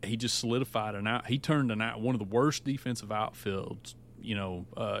 he just solidified he turned one of the worst defensive outfields,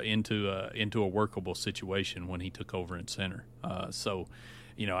 into a workable situation when he took over in center. I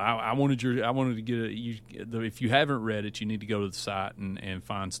wanted to get if you haven't read it, you need to go to the site and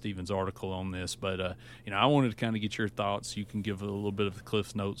find Steven's article on this. But I wanted to kind of get your thoughts. You can give a little bit of the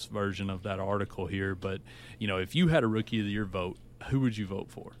Cliff Notes version of that article here. But if you had a Rookie of the Year vote, who would you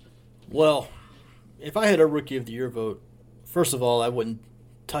vote for? Well, if I had a Rookie of the Year vote, first of all, I wouldn't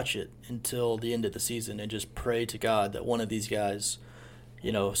touch it until the end of the season and just pray to God that one of these guys,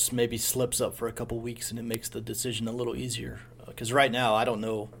 maybe slips up for a couple weeks and it makes the decision a little easier. Because right now, I don't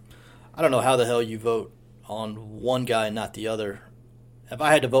know how the hell you vote on one guy and not the other. If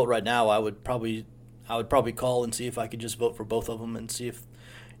I had to vote right now, I would probably call and see if I could just vote for both of them and see if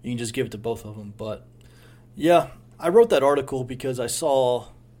you can just give it to both of them. But yeah, I wrote that article because I saw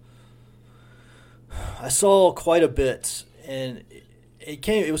quite a bit, and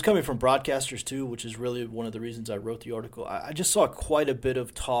it was coming from broadcasters too, which is really one of the reasons I wrote the article. I just saw quite a bit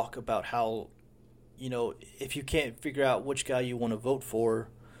of talk about how, if you can't figure out which guy you want to vote for,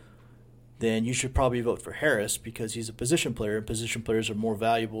 then you should probably vote for Harris because he's a position player, and position players are more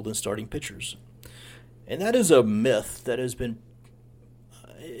valuable than starting pitchers. And that is a myth that has been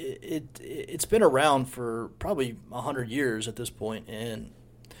it's been around for probably 100 years at this point, and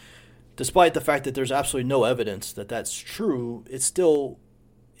despite the fact that there's absolutely no evidence that that's true, it's still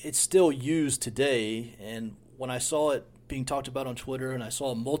used today. And when I saw it being talked about on Twitter and I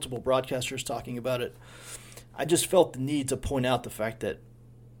saw multiple broadcasters talking about it, I just felt the need to point out the fact that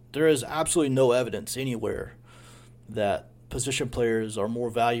there is absolutely no evidence anywhere that position players are more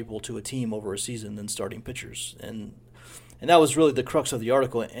valuable to a team over a season than starting pitchers. And that was really the crux of the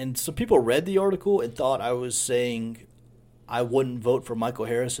article. And some people read the article and thought I was saying I wouldn't vote for Michael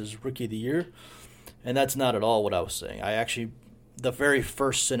Harris as Rookie of the Year. And that's not at all what I was saying. I actually, the very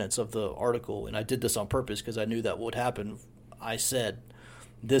first sentence of the article, and I did this on purpose because I knew that would happen, I said,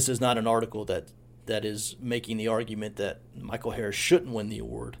 this is not an article that is making the argument that Michael Harris shouldn't win the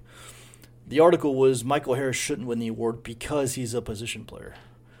award. The article was Michael Harris shouldn't win the award because he's a position player.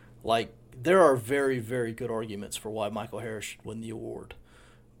 Like, there are very, very good arguments for why Michael Harris should win the award.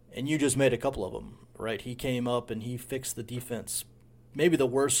 And you just made a couple of them, right? He came up and he fixed the defense. Maybe the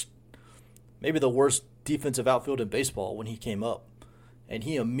worst defensive outfield in baseball when he came up. And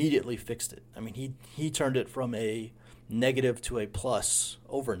he immediately fixed it. I mean, he turned it from a negative to a plus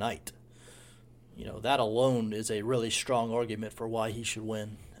overnight. That alone is a really strong argument for why he should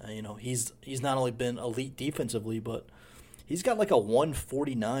win. He's not only been elite defensively, but he's got like a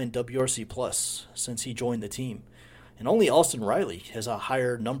 149 WRC plus since he joined the team. And only Austin Riley has a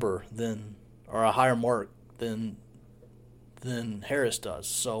higher number or a higher mark than Harris does.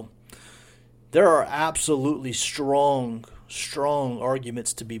 So there are absolutely strong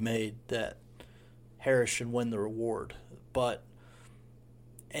arguments to be made that Harris should win the award.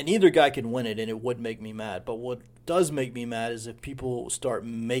 And either guy can win it, and it would make me mad. But what does make me mad is if people start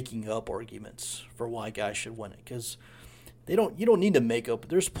making up arguments for why guys should win it, because you don't need to make up.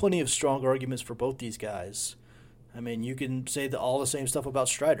 There's plenty of strong arguments for both these guys. I mean, you can say all the same stuff about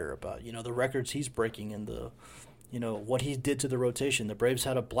Strider, about the records he's breaking and what he did to the rotation. The Braves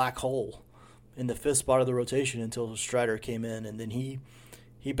had a black hole in the fifth spot of the rotation until Strider came in, and then he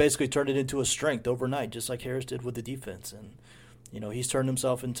basically turned it into a strength overnight, just like Harris did with the defense. And he's turned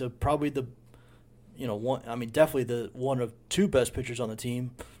himself into probably the definitely the one of two best pitchers on the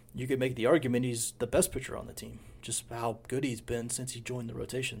team. You could make the argument he's the best pitcher on the team, just how good he's been since he joined the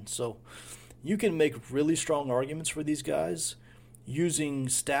rotation. So you can make really strong arguments for these guys using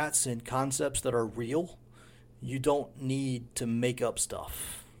stats and concepts that are real. You don't need to make up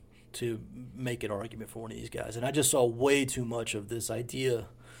stuff to make an argument for one of these guys. And I just saw way too much of this idea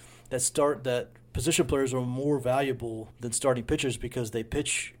that position players are more valuable than starting pitchers because they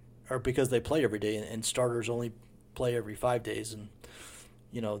pitch or because they play every day, and starters only play every 5 days. And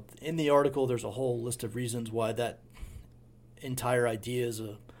in the article, there's a whole list of reasons why that entire idea is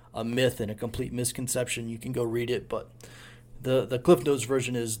a myth and a complete misconception. You can go read it, but the Cliff Notes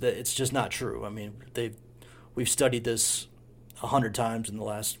version is that it's just not true. I mean, we've studied this 100 times in the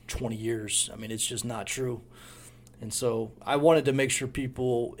last 20 years. I mean, it's just not true. And so I wanted to make sure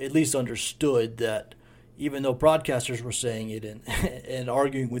people at least understood that even though broadcasters were saying it and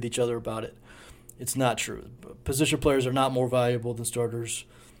arguing with each other about it, it's not true. Position players are not more valuable than starters.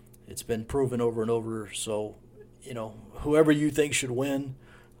 It's been proven over and over. So, whoever you think should win,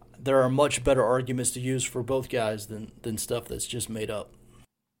 there are much better arguments to use for both guys than stuff that's just made up.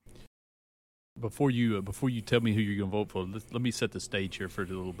 Before you tell me who you're going to vote for, let me set the stage here for a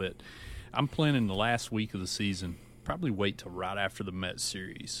little bit. I'm planning the last week of the season. Probably wait till right after the Mets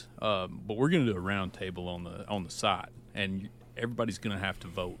series, but we're going to do a round table on the site, and everybody's going to have to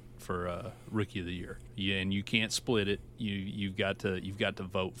vote for Rookie of the Year. Yeah, and you can't split it. You've got to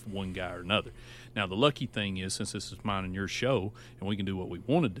vote for one guy or another. Now the lucky thing is, since this is mine and your show, and we can do what we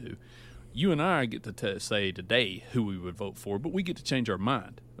want to do, you and I get to say today who we would vote for, but we get to change our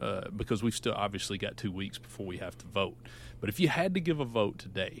mind because we've still obviously got 2 weeks before we have to vote. But if you had to give a vote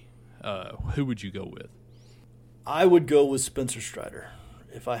today, who would you go with? I would go with Spencer Strider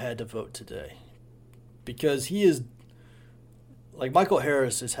if I had to vote today, because he is, like, Michael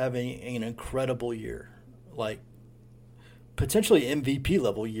Harris is having an incredible year, like potentially MVP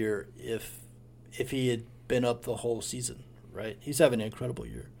level year if he had been up the whole season, right? He's having an incredible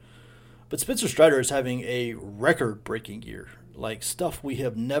year. But Spencer Strider is having a record-breaking year, like stuff we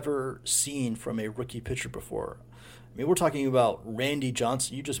have never seen from a rookie pitcher before. I mean, we're talking about Randy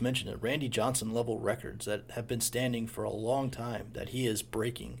Johnson. You just mentioned it. Randy Johnson level records that have been standing for a long time that he is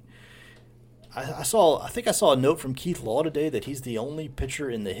breaking. I think I saw a note from Keith Law today that he's the only pitcher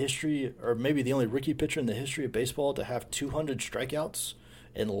in the history, or maybe the only rookie pitcher in the history of baseball to have 200 strikeouts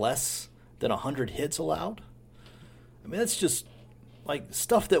and less than 100 hits allowed. I mean, that's just like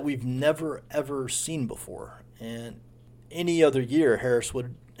stuff that we've never ever seen before. And any other year, Harris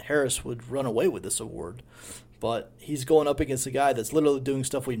would run away with this award. But he's going up against a guy that's literally doing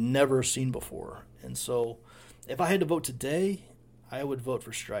stuff we've never seen before. And so if I had to vote today, I would vote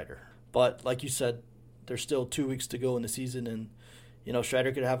for Strider. But like you said, there's still 2 weeks to go in the season. And,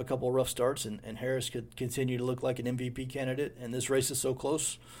 Strider could have a couple of rough starts and Harris could continue to look like an MVP candidate. And this race is so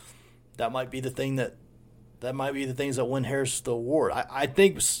close, that might be the thing that might be the things that win Harris the award. I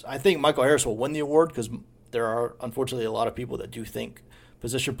think Michael Harris will win the award because there are, unfortunately, a lot of people that do think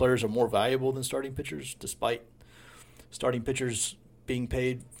position players are more valuable than starting pitchers, despite starting pitchers being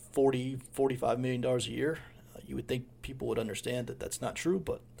paid $40-45 million a year. You would think people would understand that that's not true,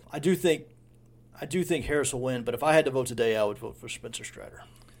 but I do think Harris will win. But if I had to vote today, I would vote for Spencer Strider.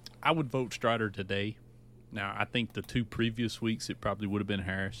 I would vote Strider today. Now, I think the 2 previous weeks it probably would have been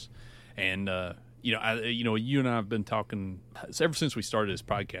Harris, and you and I have been talking ever since we started this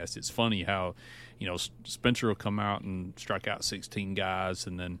podcast. It's funny how, Spencer will come out and strike out 16 guys,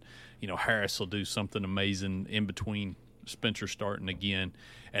 and then, Harris will do something amazing in between Spencer starting again.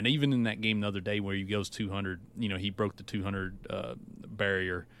 And even in that game the other day where he goes 200, he broke the 200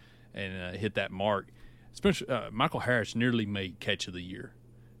 barrier and hit that mark. Michael Harris nearly made Catch of the Year.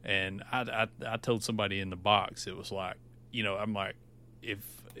 And I told somebody in the box, it was like, I'm like, if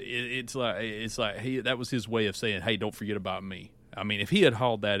it's like that was his way of saying, hey, don't forget about me. I mean, if he had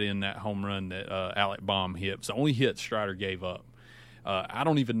hauled that in, that home run that Alec Baum hit, it's the only hit Strider gave up. I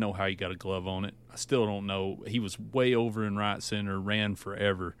don't even know how he got a glove on it. I still don't know. He was way over in right center, ran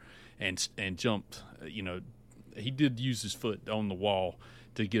forever, and jumped. He did use his foot on the wall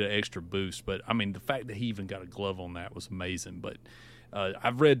to get an extra boost. But, I mean, the fact that he even got a glove on that was amazing. But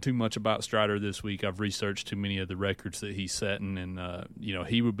I've read too much about Strider this week. I've researched too many of the records that he's setting, and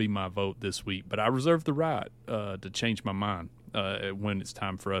he would be my vote this week. But I reserve the right to change my mind when it's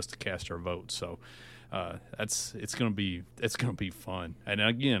time for us to cast our votes. So it's gonna be fun. And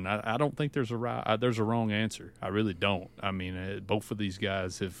again, I don't think there's a wrong answer. I really don't. I mean, both of these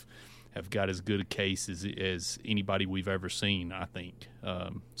guys have got as good a case as anybody we've ever seen, I think.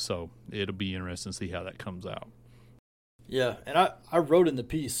 So it'll be interesting to see how that comes out. Yeah, and I wrote in the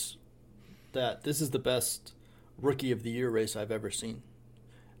piece that this is the best Rookie of the Year race I've ever seen.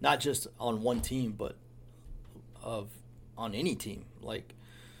 Not just on one team, but on any team. Like,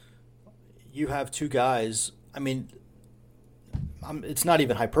 you have two guys. I mean, it's not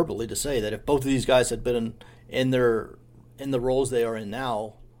even hyperbole to say that if both of these guys had been in the roles they are in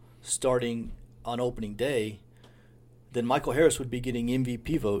now, starting on opening day, then Michael Harris would be getting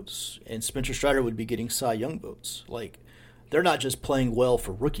MVP votes and Spencer Strider would be getting Cy Young votes. Like, they're not just playing well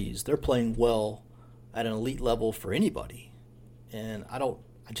for rookies; they're playing well at an elite level for anybody. And I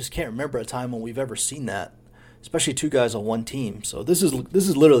just can't remember a time when we've ever seen that, especially two guys on one team. So this is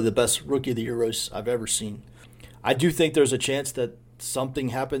literally the best Rookie of the Year race I've ever seen. I do think there's a chance that something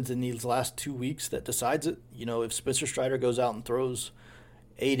happens in these last 2 weeks that decides it. You know, if Spencer Strider goes out and throws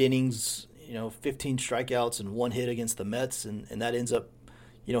 8 innings, 15 strikeouts and 1 hit against the Mets, and that ends up,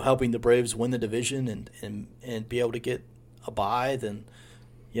 helping the Braves win the division and be able to get a bye, then,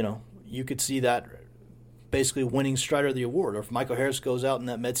 you could see that basically winning Strider the award. Or if Michael Harris goes out in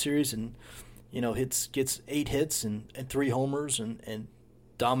that Mets series and, gets 8 hits and 3 homers and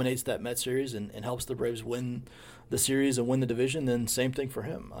dominates that Mets series and helps the Braves win the series and win the division, then same thing for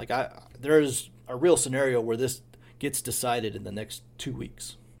him. Like, there's a real scenario where this gets decided in the next 2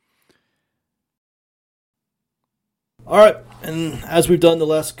 weeks. All right, and as we've done the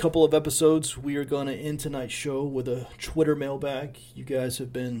last couple of episodes, we are going to end tonight's show with a Twitter mailbag. You guys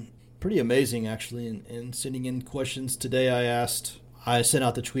have been pretty amazing, actually, in sending in questions. Today I sent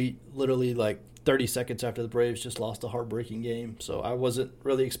out the tweet literally like 30 seconds after the Braves just lost a heartbreaking game, so I wasn't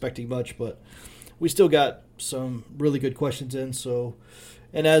really expecting much, but we still got some really good questions in. So,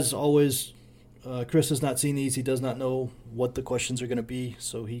 and as always, Chris has not seen these. He does not know what the questions are going to be,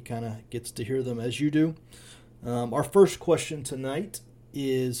 so he kind of gets to hear them as you do. Our first question tonight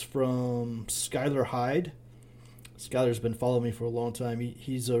is from Skylar Hyde. Skylar's been following me for a long time.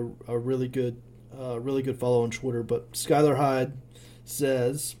 He's a really good follow on Twitter. But Skylar Hyde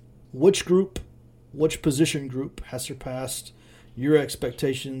says, which position group has surpassed your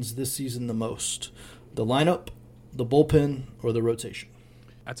expectations this season the most? The lineup, the bullpen, or the rotation?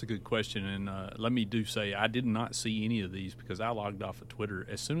 That's a good question, and let me say I did not see any of these because I logged off of Twitter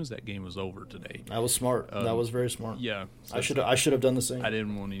as soon as that game was over today. That was smart. That was very smart. Yeah, so I should have done the same. I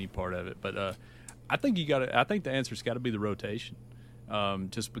didn't want any part of it, but I think I think the answer's got to be the rotation,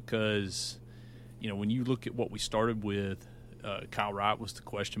 just because when you look at what we started with, Kyle Wright was the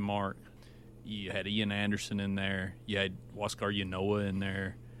question mark. You had Ian Anderson in there. You had Huascar Ynoa in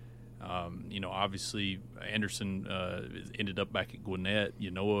there. Obviously Anderson ended up back at Gwinnett.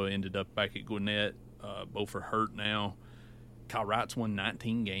 Ynoa ended up back at Gwinnett. Both are hurt now. Kyle Wright's won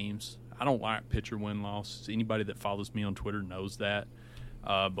 19 games. I don't like pitcher win-loss. Anybody that follows me on Twitter knows that.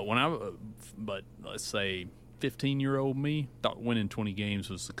 But let's say 15-year-old me thought winning 20 games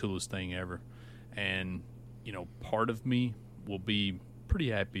was the coolest thing ever. And, part of me will be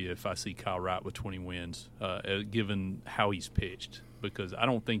pretty happy if I see Kyle Wright with 20 wins, given how he's pitched. Because I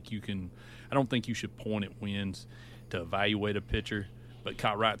don't think you should point at wins to evaluate a pitcher, but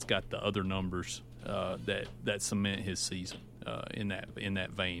Kyle Wright's got the other numbers that cement his season in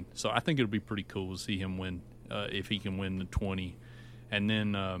that vein. So I think it'll be pretty cool to see him win if he can win the 20, and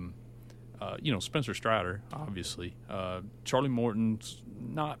then Spencer Strider, obviously. Charlie Morton's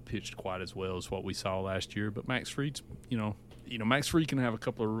not pitched quite as well as what we saw last year, but Max Fried's Max Fried can have a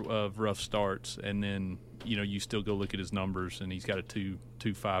couple of rough starts, and then you still go look at his numbers, and he's got a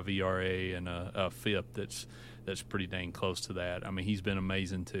 2.25 ERA and a FIP that's pretty dang close to that. I mean, he's been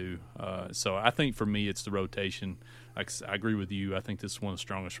amazing too. So I think for me, it's the rotation. I agree with you. I think this is one of the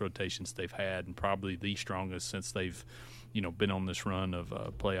strongest rotations they've had, and probably the strongest since they've been on this run of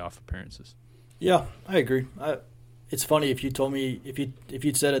playoff appearances. Yeah, I agree. It's funny if you told me if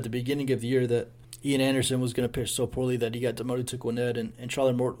you'd said at the beginning of the year that Ian Anderson was going to pitch so poorly that he got demoted to Gwinnett, and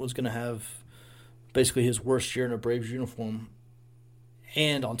Charlie Morton was going to have basically his worst year in a Braves uniform,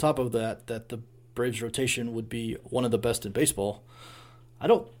 and on top of that the Braves rotation would be one of the best in baseball. I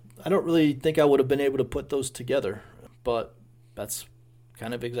don't really think I would have been able to put those together, but that's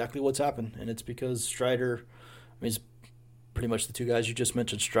kind of exactly what's happened, and it's because Strider, it's pretty much the two guys you just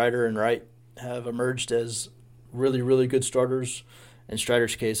mentioned, Strider and Wright, have emerged as really, really good starters. In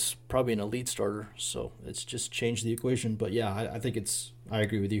Strider's case, probably an elite starter, so it's just changed the equation. But yeah, I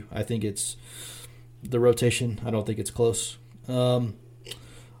agree with you. I think it's the rotation. I don't think it's close. All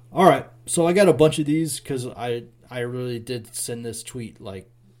right, so I got a bunch of these because I really did send this tweet like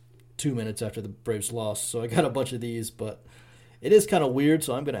 2 minutes after the Braves lost, so I got a bunch of these, but it is kind of weird,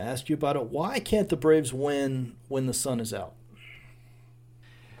 so I'm going to ask you about it. Why can't the Braves win when the sun is out?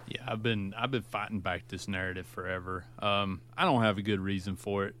 Yeah, I've been fighting back this narrative forever. I don't have a good reason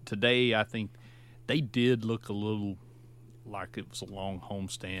for it. Today, I think they did look a little like it was a long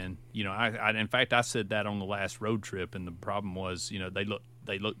homestand. You know, I in fact I said that on the last road trip, and the problem was, you know, they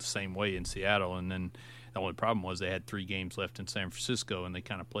looked the same way in Seattle, and then the only problem was they had 3 games left in San Francisco, and they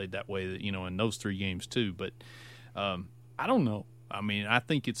kind of played that way, you know, in those 3 games too. But I don't know. I mean, I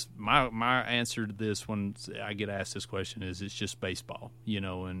think it's my answer to this when I get asked this question is it's just baseball, you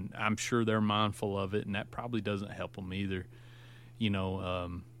know, and I'm sure they're mindful of it, and that probably doesn't help them either. You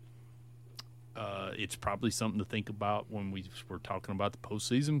know, it's probably something to think about when we're talking about the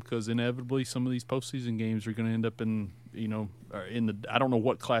postseason, because inevitably some of these postseason games are going to end up in, you know, in the, I don't know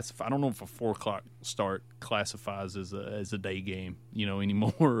what I don't know if a 4:00 start classifies as a day game, you know,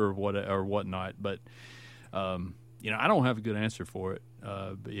 anymore or whatnot, but. You know, I don't have a good answer for it.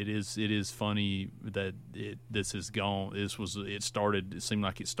 But it is funny that this has gone. It seemed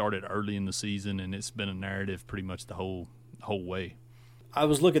like it started early in the season, and it's been a narrative pretty much the whole way. I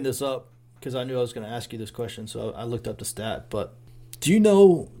was looking this up because I knew I was going to ask you this question, so I looked up the stat. But do you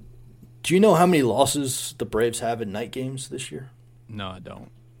know how many losses the Braves have in night games this year? No, I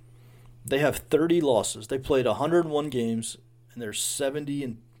don't. They have 30 losses. They played 101 games, and they're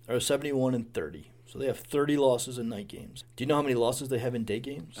 71 and 30. So they have 30 losses in night games. Do you know how many losses they have in day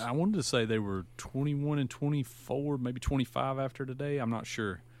games? I wanted to say they were 21 and 24, maybe 25 after today. I'm not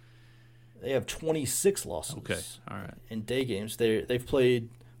sure. They have 26 losses. Okay, all right. In day games. They've played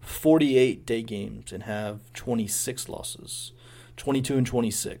 48 day games and have 26 losses, 22 and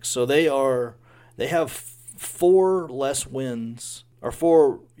 26. So they have 4 less wins, or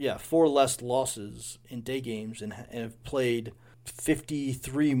 4 less losses in day games and have played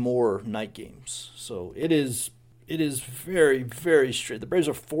 53 more night games. So it is very, very straight. The Braves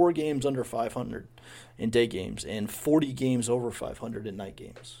are 4 games under 500 in day games and 40 games over 500 in night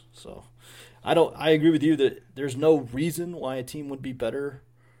games. So I agree with you that there's no reason why a team would be better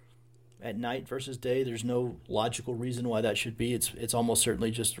at night versus day. There's no logical reason why that should be. It's almost certainly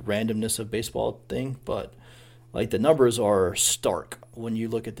just randomness of baseball thing, but like the numbers are stark when you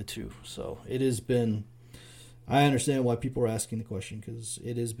look at the two. So it has been, I understand why people are asking the question, because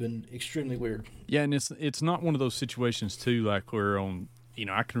it has been extremely weird. Yeah, and it's not one of those situations too, like where on, you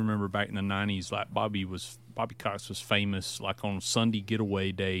know, I can remember back in the 90s, like Bobby Cox was famous, like on Sunday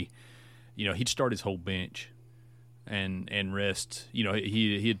getaway day, you know, he'd start his whole bench and rest. You know,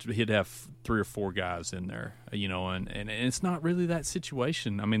 he'd have 3 or 4 guys in there, you know, and it's not really that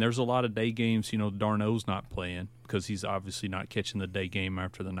situation. I mean, there's a lot of day games, you know, Darno's not playing because he's obviously not catching the day game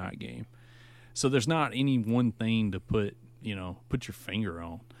after the night game. So there's not any one thing to put your finger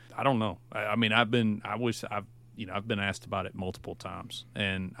on. I don't know. I mean, I've been asked about it multiple times,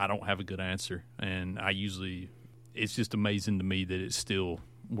 and I don't have a good answer. And it's just amazing to me that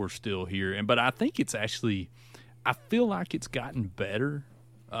we're still here. But I think it's actually, I feel like it's gotten better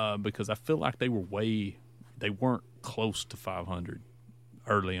because I feel like they weren't close to 500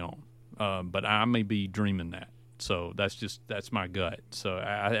 early on. But I may be dreaming that. So that's my gut. So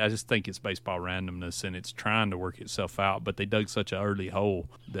I just think it's baseball randomness, and it's trying to work itself out. But they dug such an early hole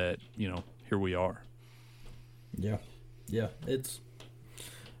that, you know, here we are. Yeah, it's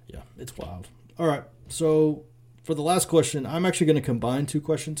wild. All right, so for the last question, I'm actually going to combine 2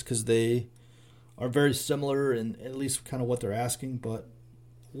 questions because they are very similar in at least kind of what they're asking. But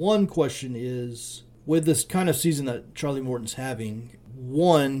one question is, with this kind of season that Charlie Morton's having,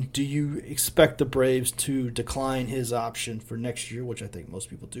 one, do you expect the Braves to decline his option for next year, which I think most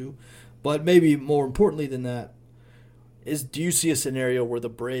people do? But maybe more importantly than that, do you see a scenario where the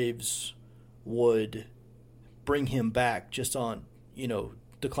Braves would bring him back just on, you know,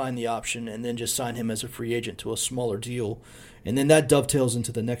 decline the option and then just sign him as a free agent to a smaller deal? And then that dovetails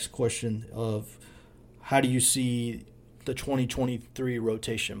into the next question of how do you see the 2023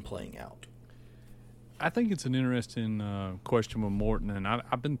 rotation playing out? I think it's an interesting question with Morton, and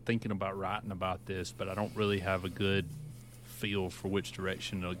I've been thinking about writing about this, but I don't really have a good feel for which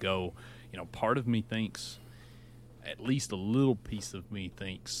direction to go. You know, part of me thinks, at least a little piece of me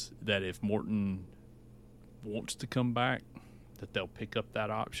thinks, that if Morton wants to come back, that they'll pick up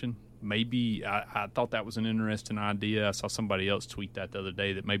that option. Maybe I thought that was an interesting idea. I saw somebody else tweet that the other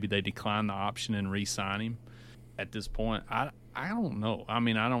day, that maybe they decline the option and re-sign him. At this point, I don't know. I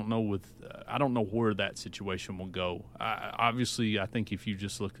mean, I don't know I don't know where that situation will go. Obviously, I think if you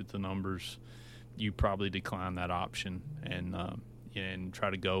just look at the numbers, you probably decline that option and try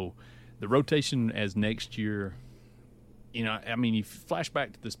to go the rotation as next year. You know, I mean, you flash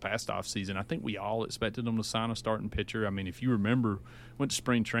back to this past offseason, I think we all expected them to sign a starting pitcher. I mean, if you remember, went to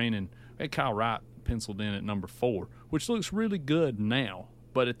spring training, we had Kyle Wright penciled in at number 4, which looks really good now.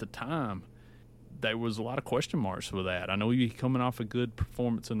 But at the time, there was a lot of question marks with that. I know he coming off a good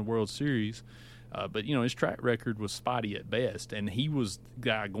performance in the World Series, but, his track record was spotty at best, and he was the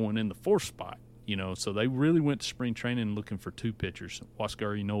guy going in the fourth spot, So they really went to spring training looking for two pitchers.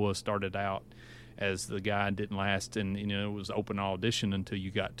 Huascar Ynoa started out as the guy didn't last, and, it was open audition until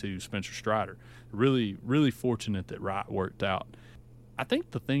you got to Spencer Strider. Really, really fortunate that Wright worked out. I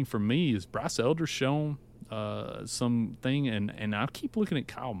think the thing for me is Bryce Elder's shown something, and I keep looking at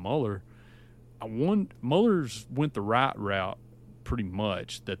Kyle Muller. Muller's went the right route pretty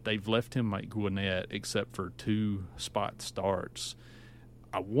much, that they've left him like Gwinnett except for 2 spot starts.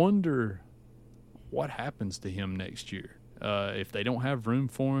 I wonder what happens to him next year. If they don't have room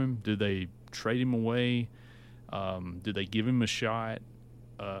for him, do they trade him away? Do they give him a shot?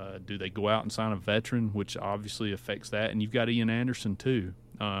 Do they go out and sign a veteran, which obviously affects that? And you've got Ian Anderson too.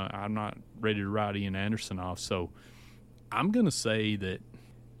 I'm not ready to write Ian Anderson off, so I'm going to say that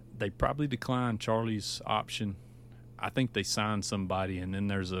they probably decline Charlie's option. I think they sign somebody, and then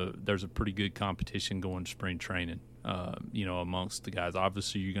there's a pretty good competition going to spring training, amongst the guys.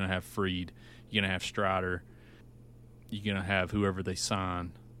 Obviously, you're going to have Fried, you're going to have Strider, you're going to have whoever they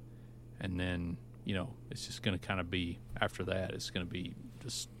sign, and then, it's just going to kind of be, after that, it's going to be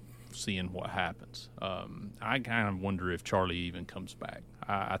just seeing what happens. I kind of wonder if Charlie even comes back.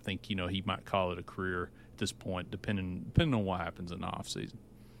 I think, he might call it a career at this point, depending on what happens in the offseason.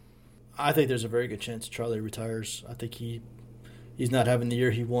 I think there's a very good chance Charlie retires. I think he's not having the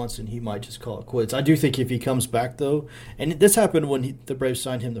year he wants, and he might just call it quits. I do think if he comes back, though, and this happened when the Braves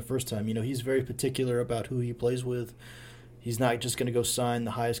signed him the first time. He's very particular about who he plays with. He's not just going to go sign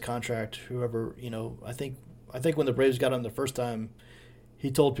the highest contract, whoever. I think when the Braves got him the first time,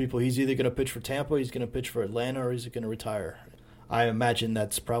 he told people he's either going to pitch for Tampa, he's going to pitch for Atlanta, or he's going to retire. I imagine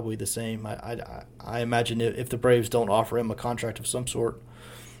that's probably the same. I imagine if the Braves don't offer him a contract of some sort,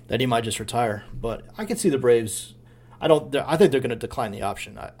 that he might just retire. But I can see the Braves. I think they're going to decline the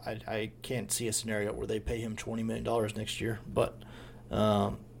option. I can't see a scenario where they pay him $20 million next year. But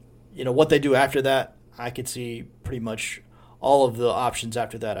what they do after that, I could see pretty much all of the options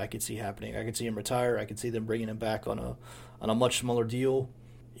after that. I could see happening. I could see him retire. I could see them bringing him back on a much smaller deal.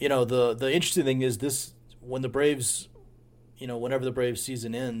 The interesting thing is this: when the Braves, whenever the Braves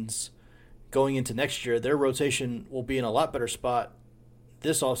season ends, going into next year, their rotation will be in a lot better spot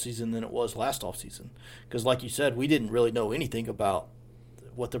this offseason than it was last offseason. Because like you said, we didn't really know anything about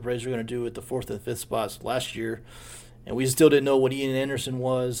what the Braves were going to do at the 4th and 5th spots last year. And we still didn't know what Ian Anderson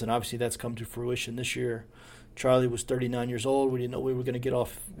was, and obviously that's come to fruition this year. Charlie was 39 years old. We didn't know we were going to get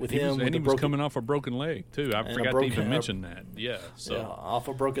off with him. He was coming off a broken leg, too. I forgot to even mention that. Yeah, off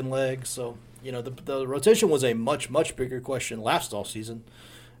a broken leg. So, the rotation was a much, much bigger question last offseason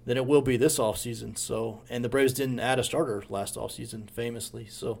than it will be this offseason. So, and the Braves didn't add a starter last offseason, famously.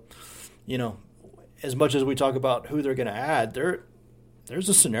 So, as much as we talk about who they're going to add, there's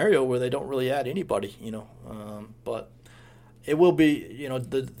a scenario where they don't really add anybody, but it will be,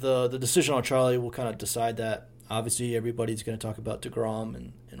 the decision on Charlie will kind of decide that. Obviously, everybody's going to talk about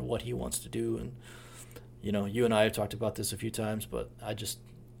DeGrom and what he wants to do. And, you and I have talked about this a few times, but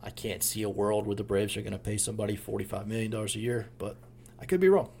I can't see a world where the Braves are going to pay somebody $45 million a year, but I could be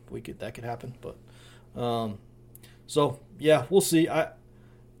wrong. That could happen, but so yeah, we'll see.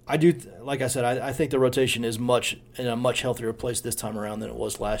 I do, like I said, I think the rotation is in a much healthier place this time around than it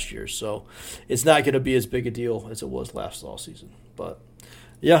was last year. So it's not going to be as big a deal as it was last offseason. But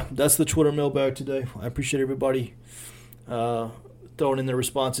yeah, that's the Twitter mailbag today. I appreciate everybody throwing in their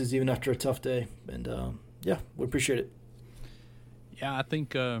responses even after a tough day, and yeah, we appreciate it. Yeah, I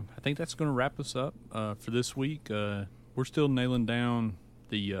think that's going to wrap us up for this week. We're still nailing down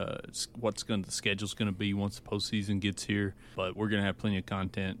the schedule's going to be once the postseason gets here, but we're going to have plenty of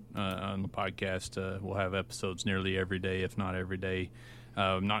content on the podcast. We'll have episodes nearly every day, if not every day.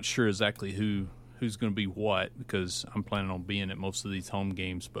 I'm not sure exactly who's going to be what, because I'm planning on being at most of these home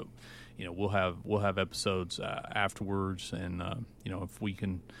games, but we'll have episodes afterwards, and if we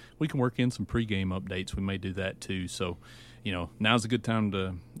can work in some pregame updates, we may do that too. So now's a good time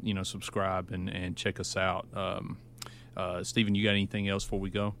to subscribe and check us out. Steven, you got anything else before we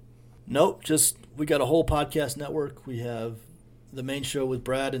go? Nope, just we got a whole podcast network. We have the main show with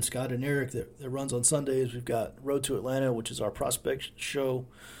Brad and Scott and Eric that runs on Sundays. We've got Road to Atlanta, which is our prospect show.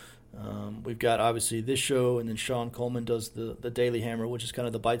 We've got obviously this show, and then Sean Coleman does the Daily Hammer, which is kind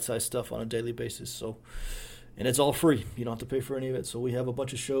of the bite-sized stuff on a daily basis. So, and it's all free. You don't have to pay for any of it. So we have a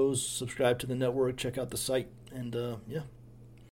bunch of shows. Subscribe to the network. Check out the site, and yeah.